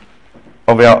motives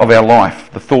of our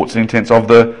life, the thoughts and intents of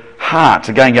the heart,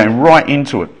 again going right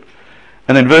into it.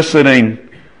 And then verse 13,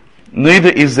 neither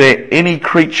is there any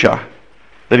creature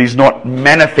that is not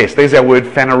manifest. There's our word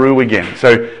phaneroo again.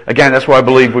 So again, that's why I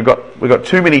believe we've got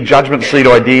too many judgment seat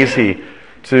ideas here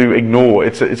to ignore.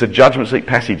 It's a judgment seat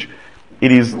passage.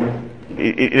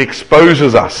 It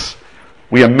exposes us.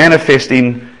 We are manifest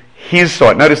in His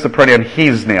sight. Notice the pronoun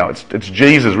His now. It's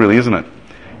Jesus really, isn't it?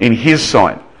 In His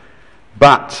sight.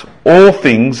 But all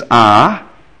things are,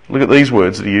 look at these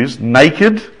words that he used,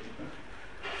 naked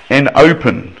and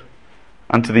open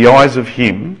unto the eyes of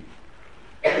Him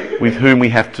with whom we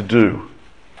have to do.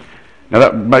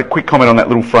 Now, quick comment on that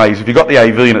little phrase. If you've got the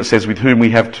AV and it says with whom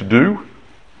we have to do,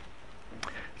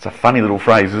 it's a funny little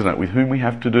phrase, isn't it? With whom we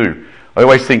have to do. I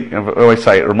always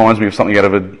say it reminds me of something out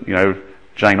of a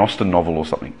Jane Austen novel or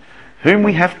something. Whom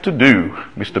we have to do,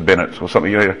 Mr. Bennett, or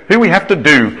something. Whom we have to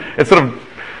do. It's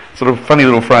sort of funny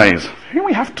little phrase. Whom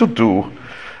we have to do.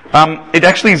 It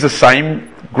actually is the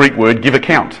same Greek word, give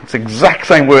account. It's the exact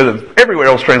same word that everywhere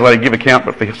else translated give account,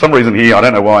 but for some reason here, I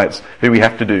don't know why, it's who we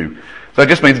have to do. So it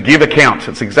just means give account.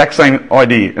 It's the exact same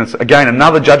idea. And it's, again,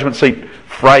 another judgment seat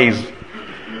phrase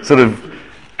sort of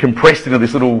compressed into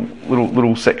this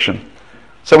little section.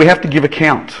 So we have to give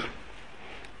account.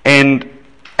 And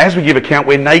as we give account,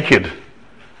 we're naked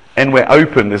and we're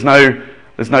open. There's no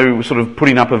sort of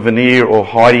putting up a veneer or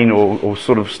hiding or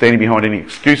sort of standing behind any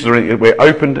excuses or anything. We're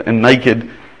opened and naked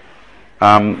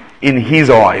in His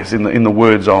eyes, in the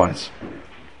Word's eyes.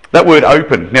 That word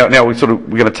 "open." Now we're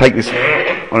going to take this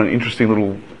on an interesting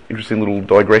little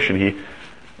digression here.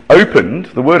 Opened.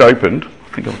 The word "opened."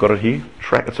 I think I've got it here.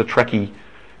 It's a trachee.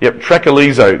 Yep,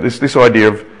 trachelizo. This idea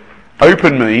of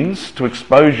open means to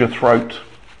expose your throat,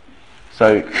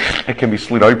 so it can be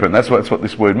slit open. That's what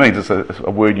this word means. It's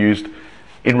a word used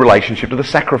in relationship to the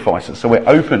sacrifices. So we're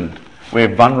opened, we're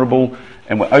vulnerable,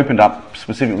 and we're opened up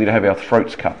specifically to have our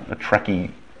throats cut, a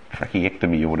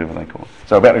tracheectomy or whatever they call it.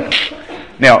 So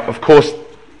now, of course,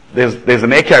 there's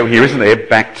an echo here, isn't there,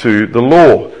 back to the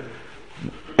law.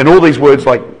 And all these words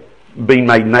like being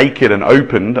made naked and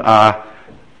opened are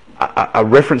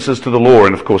references to the law.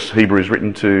 And of course, Hebrew is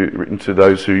written to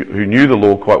those who knew the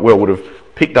law quite well, would have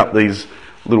picked up these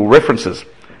little references.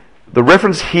 The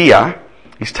reference here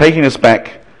is taking us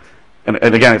back, and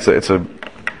again, it's a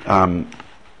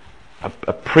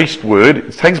priest word.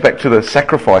 It takes us back to the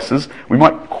sacrifices. We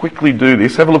might quickly do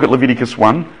this. Have a look at Leviticus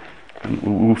 1. And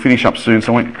we'll finish up soon,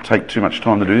 so I won't take too much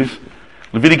time to do this.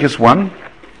 Leviticus 1.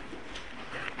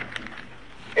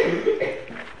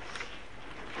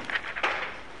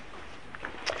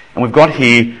 And And we've got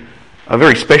here a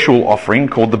very special offering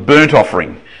called the burnt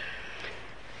offering.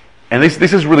 And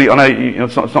this is really, I know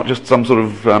it's not just some sort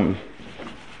of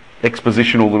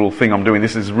expositional little thing I'm doing.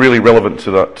 This is really relevant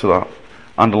to the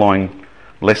underlying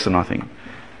lesson, I think.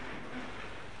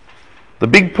 The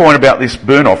big point about this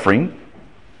burnt offering,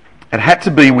 it had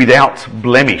to be without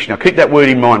blemish. Now keep that word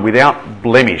in mind, without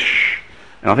blemish.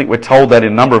 And I think we're told that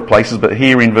in a number of places, but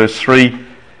here in verse 3,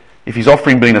 if his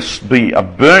offering be a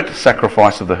burnt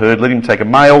sacrifice of the herd, let him take a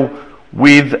male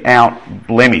without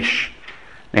blemish.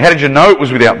 Now how did you know it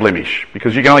was without blemish?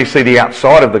 Because you can only see the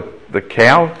outside of the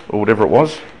cow, or whatever it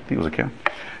was. I think it was a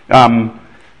cow.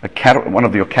 A cattle, one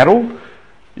of your cattle.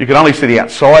 You can only see the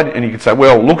outside, and you could say,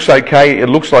 well, it looks okay. It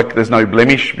looks like there's no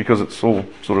blemish because it's all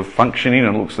sort of functioning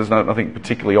and there's nothing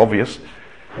particularly obvious.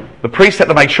 The priest had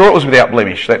to make sure it was without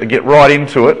blemish. They had to get right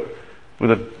into it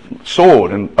with a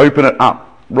sword and open it up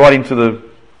right into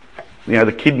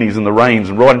the kidneys and the reins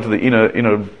and right into the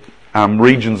inner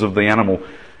regions of the animal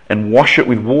and wash it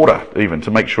with water even to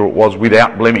make sure it was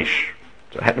without blemish.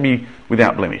 So it had to be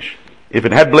without blemish. If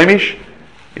it had blemish,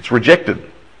 it's rejected.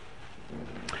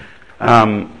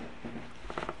 Now,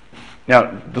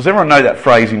 does everyone know that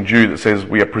phrase in Jude that says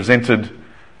we are presented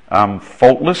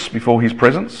faultless before his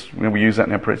presence? We use that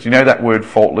in our prayers. You know that word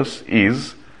faultless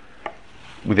is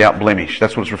without blemish.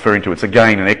 That's what it's referring to. It's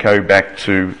again an echo back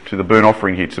to the burnt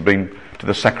offering here, to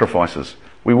the sacrifices.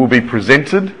 We will be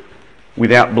presented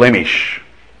without blemish.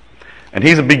 And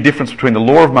here's a big difference between the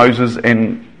law of Moses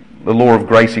and the law of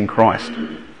grace in Christ.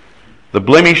 The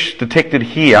blemish detected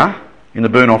here in the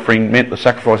burnt offering meant the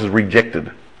sacrifice is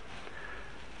rejected.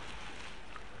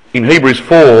 In Hebrews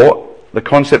 4, the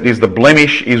concept is the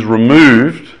blemish is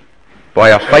removed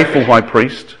by our faithful high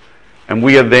priest, and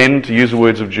we are then, to use the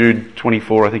words of Jude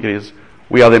 24, I think it is,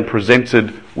 we are then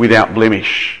presented without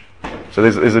blemish. So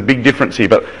there's a big difference here.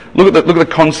 But look at the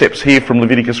concepts here from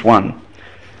Leviticus 1.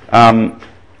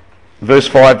 Verse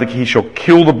 5, that he shall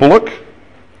kill the bullock.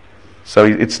 So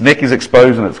its neck is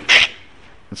exposed and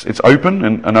it's open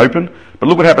and open. But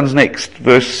look what happens next.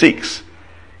 Verse 6,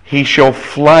 he shall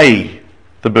flay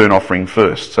the burnt offering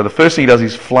first. So the first thing he does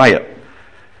is flay it.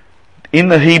 In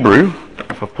the Hebrew,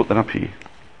 if I've put that up here.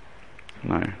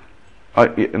 No, I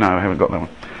haven't got that one.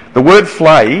 The word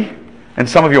flay, and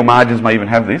some of your margins may even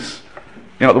have this.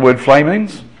 You know what the word flay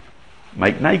means?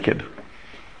 Make naked.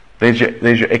 There's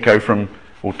your echo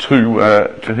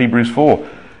to Hebrews 4.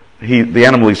 The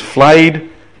animal is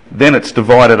flayed, then it's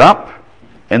divided up,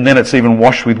 and then it's even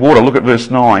washed with water. Look at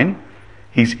verse 9.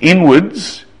 His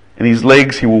inwards and his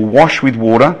legs he will wash with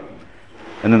water,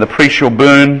 and then the priest shall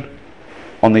burn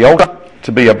on the altar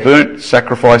to be a burnt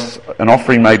sacrifice, an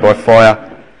offering made by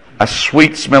fire, a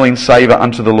sweet-smelling savour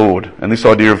unto the Lord. And this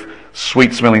idea of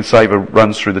sweet-smelling savour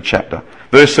runs through the chapter.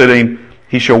 Verse 13,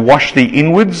 he shall wash the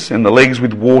inwards and the legs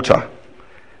with water,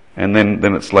 and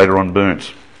then it's later on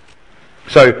burnt.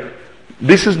 So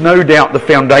this is no doubt the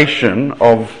foundation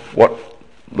of what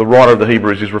the writer of the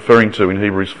Hebrews is referring to in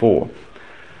Hebrews 4.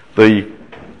 The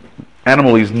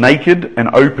animal is naked and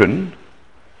open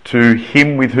to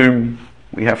him with whom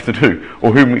we have to do,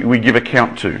 or whom we give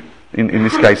account to. In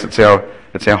this case, it's our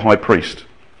high priest.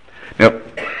 Now,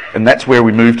 and that's where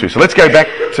we move to. So let's go back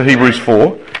to Hebrews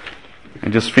 4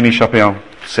 and just finish up our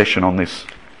session on this.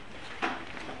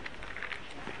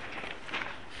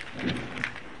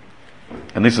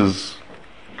 And this is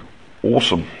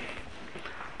awesome.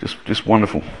 Just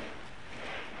wonderful.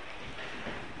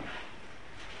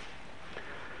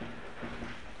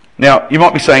 Now, you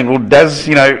might be saying, well, Daz,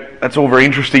 that's all very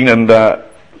interesting and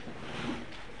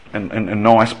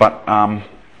nice, but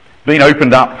being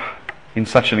opened up in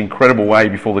such an incredible way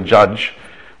before the judge,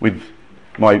 with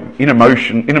my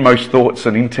innermost thoughts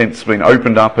and intents being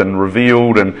opened up and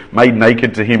revealed and made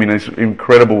naked to him in this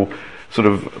incredible sort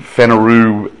of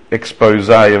Phaneroo expose,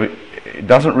 it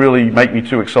doesn't really make me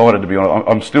too excited, to be honest.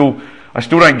 I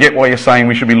still don't get why you're saying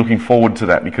we should be looking forward to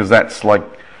that, because that's like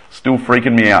still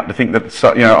freaking me out to think that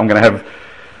I'm going to have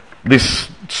this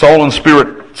soul and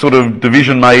spirit sort of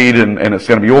division made, and it's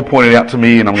going to be all pointed out to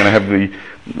me, and I'm going to have the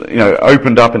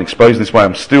opened up and exposed this way.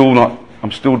 I'm still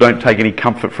don't take any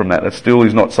comfort from that. That still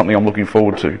is not something I'm looking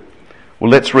forward to.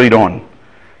 Well, let's read on.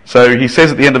 So he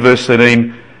says at the end of verse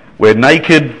 13, we're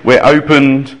naked, we're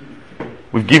opened,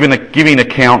 we've given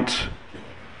account,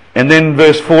 and then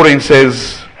verse 14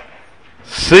 says,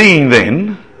 seeing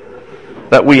then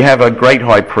that we have a great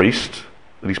high priest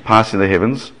that is passed in the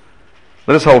heavens,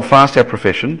 let us hold fast our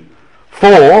profession.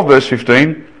 For, verse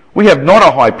 15, we have not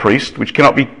a high priest which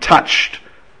cannot be touched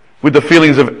with the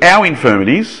feelings of our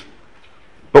infirmities,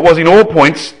 but was in all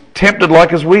points tempted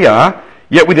like as we are,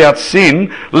 yet without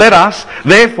sin. Let us,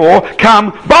 therefore, come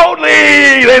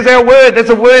boldly. There's our word. There's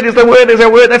a word. There's the word. There's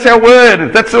our word. That's our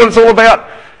word. That's what it's all about.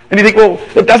 And you think, well,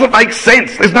 it doesn't make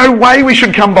sense. There's no way we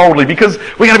should come boldly because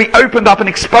we're going to be opened up and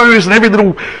exposed, and every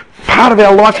little part of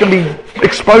our life's going to be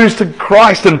exposed to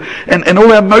Christ, and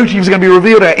all our motives are going to be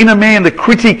revealed, our inner man, the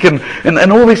critic, and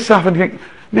all this stuff. And you think,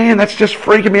 man, that's just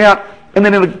freaking me out. And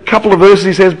then in a couple of verses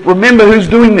he says, remember who's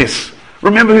doing this.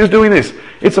 Remember who's doing this.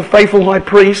 It's a faithful high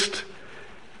priest,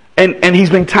 and he's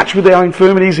been touched with our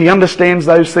infirmities. He understands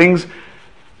those things,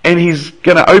 and he's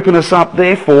going to open us up.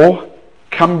 Therefore,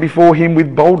 come before him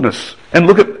with boldness. And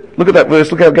look at that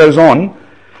verse. Look how it goes on.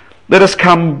 Let us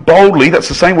come boldly. That's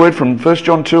the same word from 1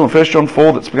 John 2 and 1 John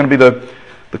 4. That's going to be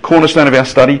the cornerstone of our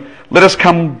study. Let us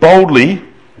come boldly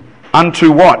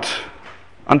unto what?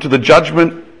 Unto the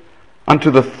judgment,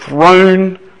 unto the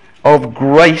throne of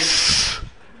grace,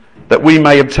 that we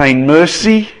may obtain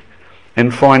mercy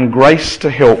and find grace to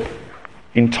help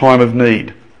in time of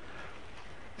need.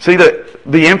 See,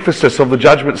 the emphasis of the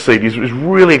judgment seat is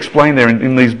really explained there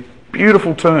in these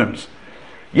beautiful terms.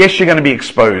 Yes, you're going to be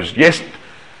exposed. Yes,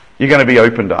 you're going to be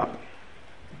opened up.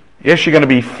 Yes, you're going to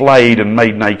be flayed and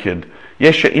made naked.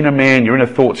 Yes, your inner man, your inner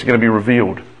thoughts are going to be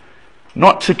revealed.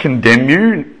 Not to condemn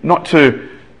you, not to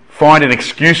find an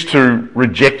excuse to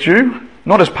reject you,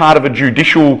 not as part of a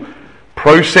judicial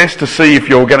process to see if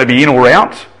you're going to be in or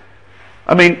out.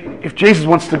 I mean, if Jesus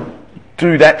wants to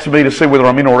do that to me to see whether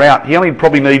I'm in or out, he only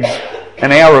probably needs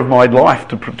an hour of my life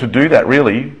to do that,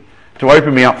 really. To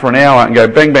open me up for an hour and go,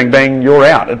 bang, bang, bang, you're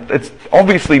out. It's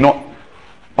obviously not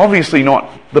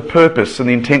the purpose and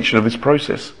the intention of this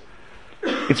process.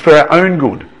 It's for our own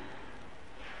good.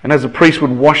 And as a priest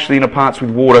would wash the inner parts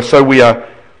with water, so we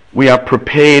are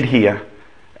prepared here,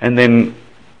 and then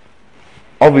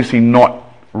obviously not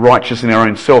righteous in our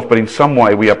own self, but in some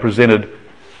way we are presented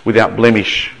without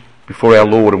blemish before our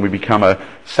Lord, and we become a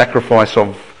sacrifice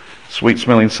of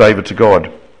sweet-smelling savour to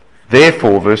God.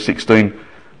 Therefore, verse 16,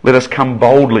 let us come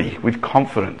boldly with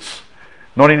confidence.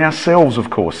 Not in ourselves, of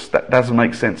course. That doesn't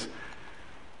make sense.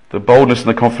 The boldness and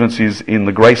the confidence is in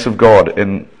the grace of God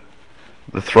and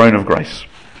the throne of grace.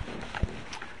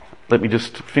 Let me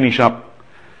just finish up.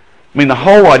 I mean, the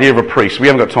whole idea of a priest, we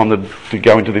haven't got time to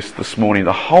go into this morning.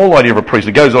 The whole idea of a priest,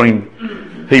 it goes on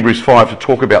in Hebrews 5 to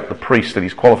talk about the priest and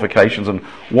his qualifications and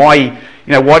why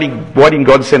didn't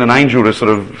God send an angel to sort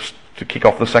of to kick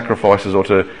off the sacrifices or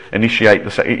to initiate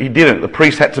he didn't. The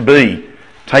priest had to be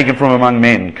taken from among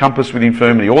men, compassed with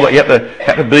infirmity. All that, he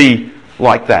had to be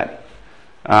like that.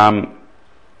 And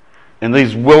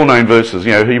these well-known verses,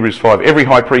 Hebrews 5, every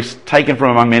high priest taken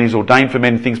from among men is ordained for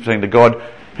men things pertaining to God,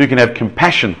 who can have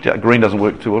compassion. Green doesn't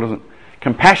work too well, does it?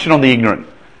 Compassion on the ignorant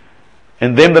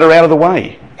and them that are out of the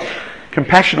way.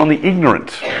 Compassion on the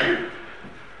ignorant.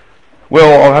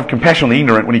 Well, I'll have compassion on the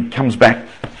ignorant when he comes back,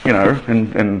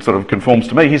 and sort of conforms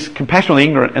to me. He's compassion on the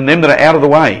ignorant and them that are out of the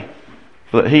way,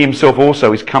 for that he himself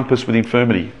also is compassed with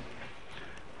infirmity.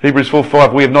 Hebrews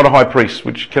 4:5, we have not a high priest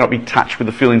which cannot be touched with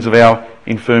the feelings of our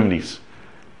infirmities.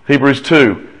 Hebrews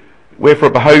 2, wherefore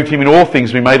it behoved him in all things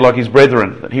to be made like his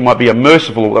brethren, that he might be a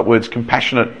merciful, that word's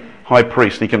compassionate high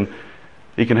priest. He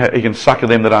can succour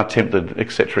them that are tempted,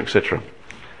 etc., etc.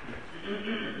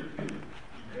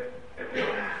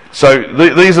 So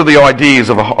these are the ideas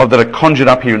that are conjured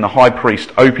up here in the high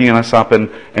priest, opening us up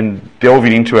and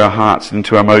delving into our hearts,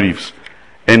 into our motives,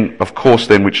 and of course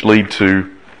then which lead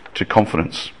to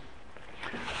confidence.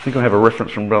 I think I have a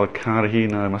reference from Brother Carter here.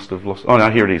 No, I must have lost. Oh no,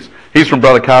 here it is. Here's from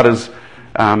Brother Carter's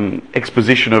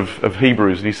exposition of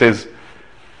Hebrews, and he says,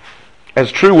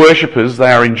 as true worshippers,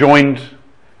 they are enjoined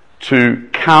to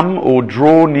come or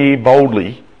draw near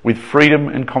boldly with freedom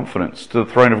and confidence to the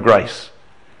throne of grace.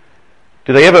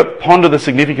 Did they ever ponder the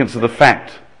significance of the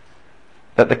fact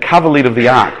that the coverlid of the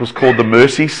ark was called the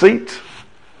mercy seat?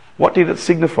 What did it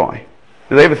signify?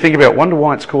 Did they ever think about, wonder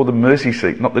why it's called the mercy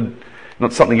seat,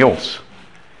 not something else?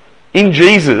 In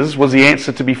Jesus was the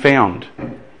answer to be found.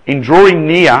 In drawing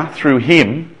near through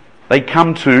him, they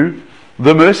come to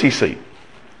the mercy seat.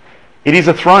 It is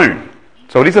a throne.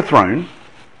 So it is a throne.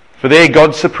 For there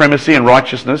God's supremacy and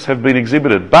righteousness have been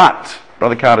exhibited. But,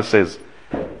 Brother Carter says,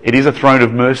 it is a throne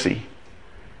of mercy.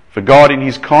 For God in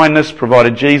his kindness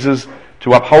provided Jesus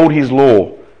to uphold his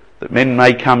law, that men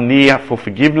may come near for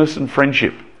forgiveness and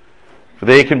friendship. For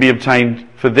there can be obtained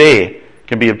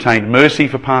mercy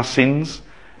for past sins,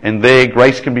 and there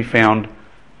grace can be found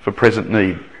for present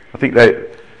need. I think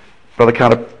that Brother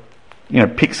Carter,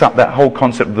 picks up that whole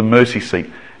concept of the mercy seat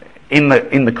in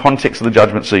the context of the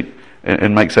judgment seat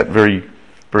and makes that very,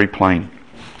 very plain.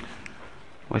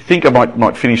 I think I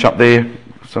might finish up there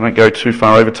so I don't go too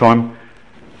far over time.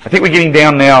 I think we're getting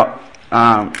down now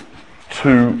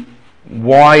to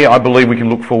why I believe we can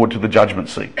look forward to the judgment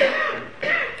seat.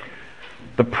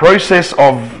 The process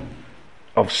of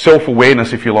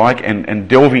self-awareness, if you like, and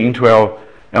delving into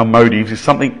our motives is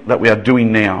something that we are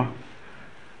doing now,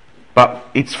 but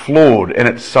it's flawed and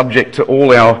it's subject to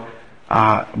all our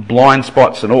blind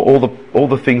spots and all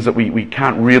the things that we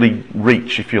can't really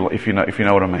reach, if you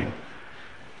know what I mean.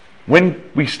 When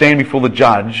we stand before the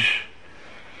judge,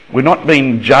 we're not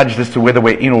being judged as to whether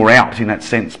we're in or out in that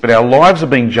sense, but our lives are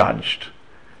being judged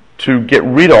to get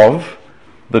rid of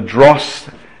the dross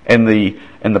and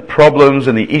the problems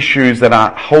and the issues that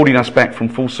are holding us back from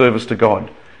full service to God,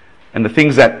 and the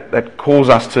things that cause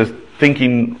us to think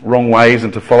in wrong ways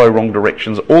and to follow wrong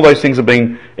directions. All those things are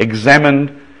being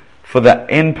examined for the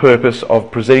end purpose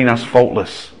of presenting us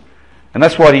faultless. And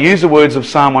that's why, to use the words of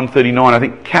Psalm 139, I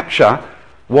think capture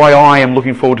why I am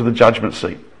looking forward to the judgment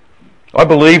seat. I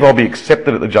believe I'll be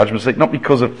accepted at the judgment seat, not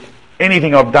because of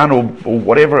anything I've done or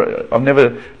whatever. I've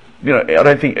never, I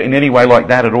don't think in any way like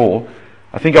that at all.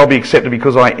 I think I'll be accepted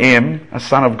because I am a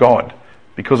son of God,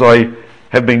 because I've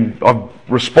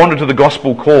responded to the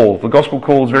gospel call. The gospel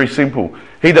call is very simple.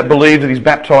 He that believes and is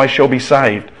baptized shall be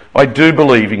saved. I do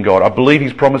believe in God. I believe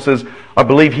His promises. I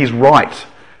believe He's right.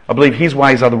 I believe His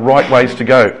ways are the right ways to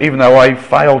go. Even though I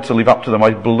fail to live up to them,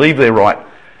 I believe they're right.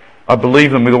 I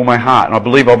believe them with all my heart, and I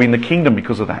believe I'll be in the kingdom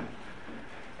because of that.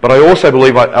 But I also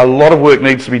believe a lot of work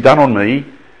needs to be done on me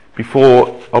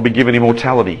before I'll be given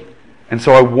immortality. And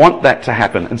so I want that to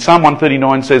happen. And Psalm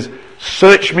 139 says,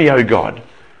 "Search me, O God,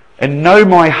 and know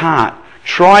my heart.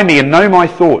 Try me and know my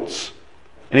thoughts.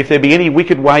 And if there be any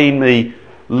wicked way in me,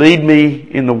 lead me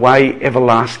in the way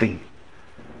everlasting."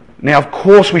 Now, of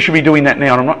course, we should be doing that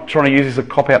now. And I'm not trying to use this as a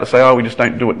cop-out to say, we just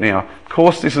don't do it now. Of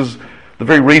course, this is the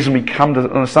very reason we come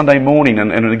on a Sunday morning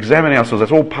and examine ourselves.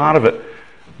 That's all part of it.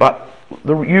 But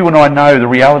you and I know the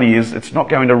reality is it's not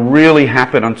going to really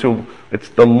happen until it's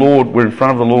the Lord, we're in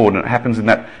front of the Lord, and it happens in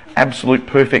that absolute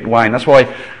perfect way. And that's why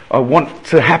I want it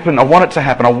to happen. I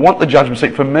want the judgment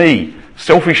seat for me,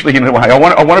 selfishly in a way. I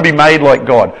want to be made like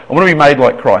God. I want to be made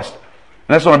like Christ.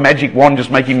 And that's not a magic wand just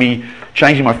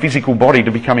changing my physical body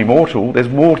to become immortal. There's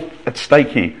more at stake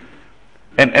here.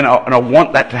 And I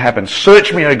want that to happen.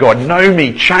 Search me, O God, know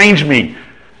me, change me,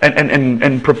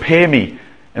 and prepare me.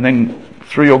 And then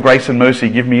through your grace and mercy,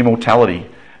 give me immortality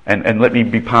and let me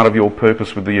be part of your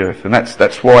purpose with the earth. And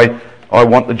that's why I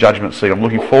want the judgment seat. I'm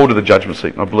looking forward to the judgment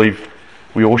seat, and I believe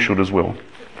we all should as well.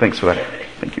 Thanks for that.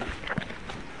 Thank you.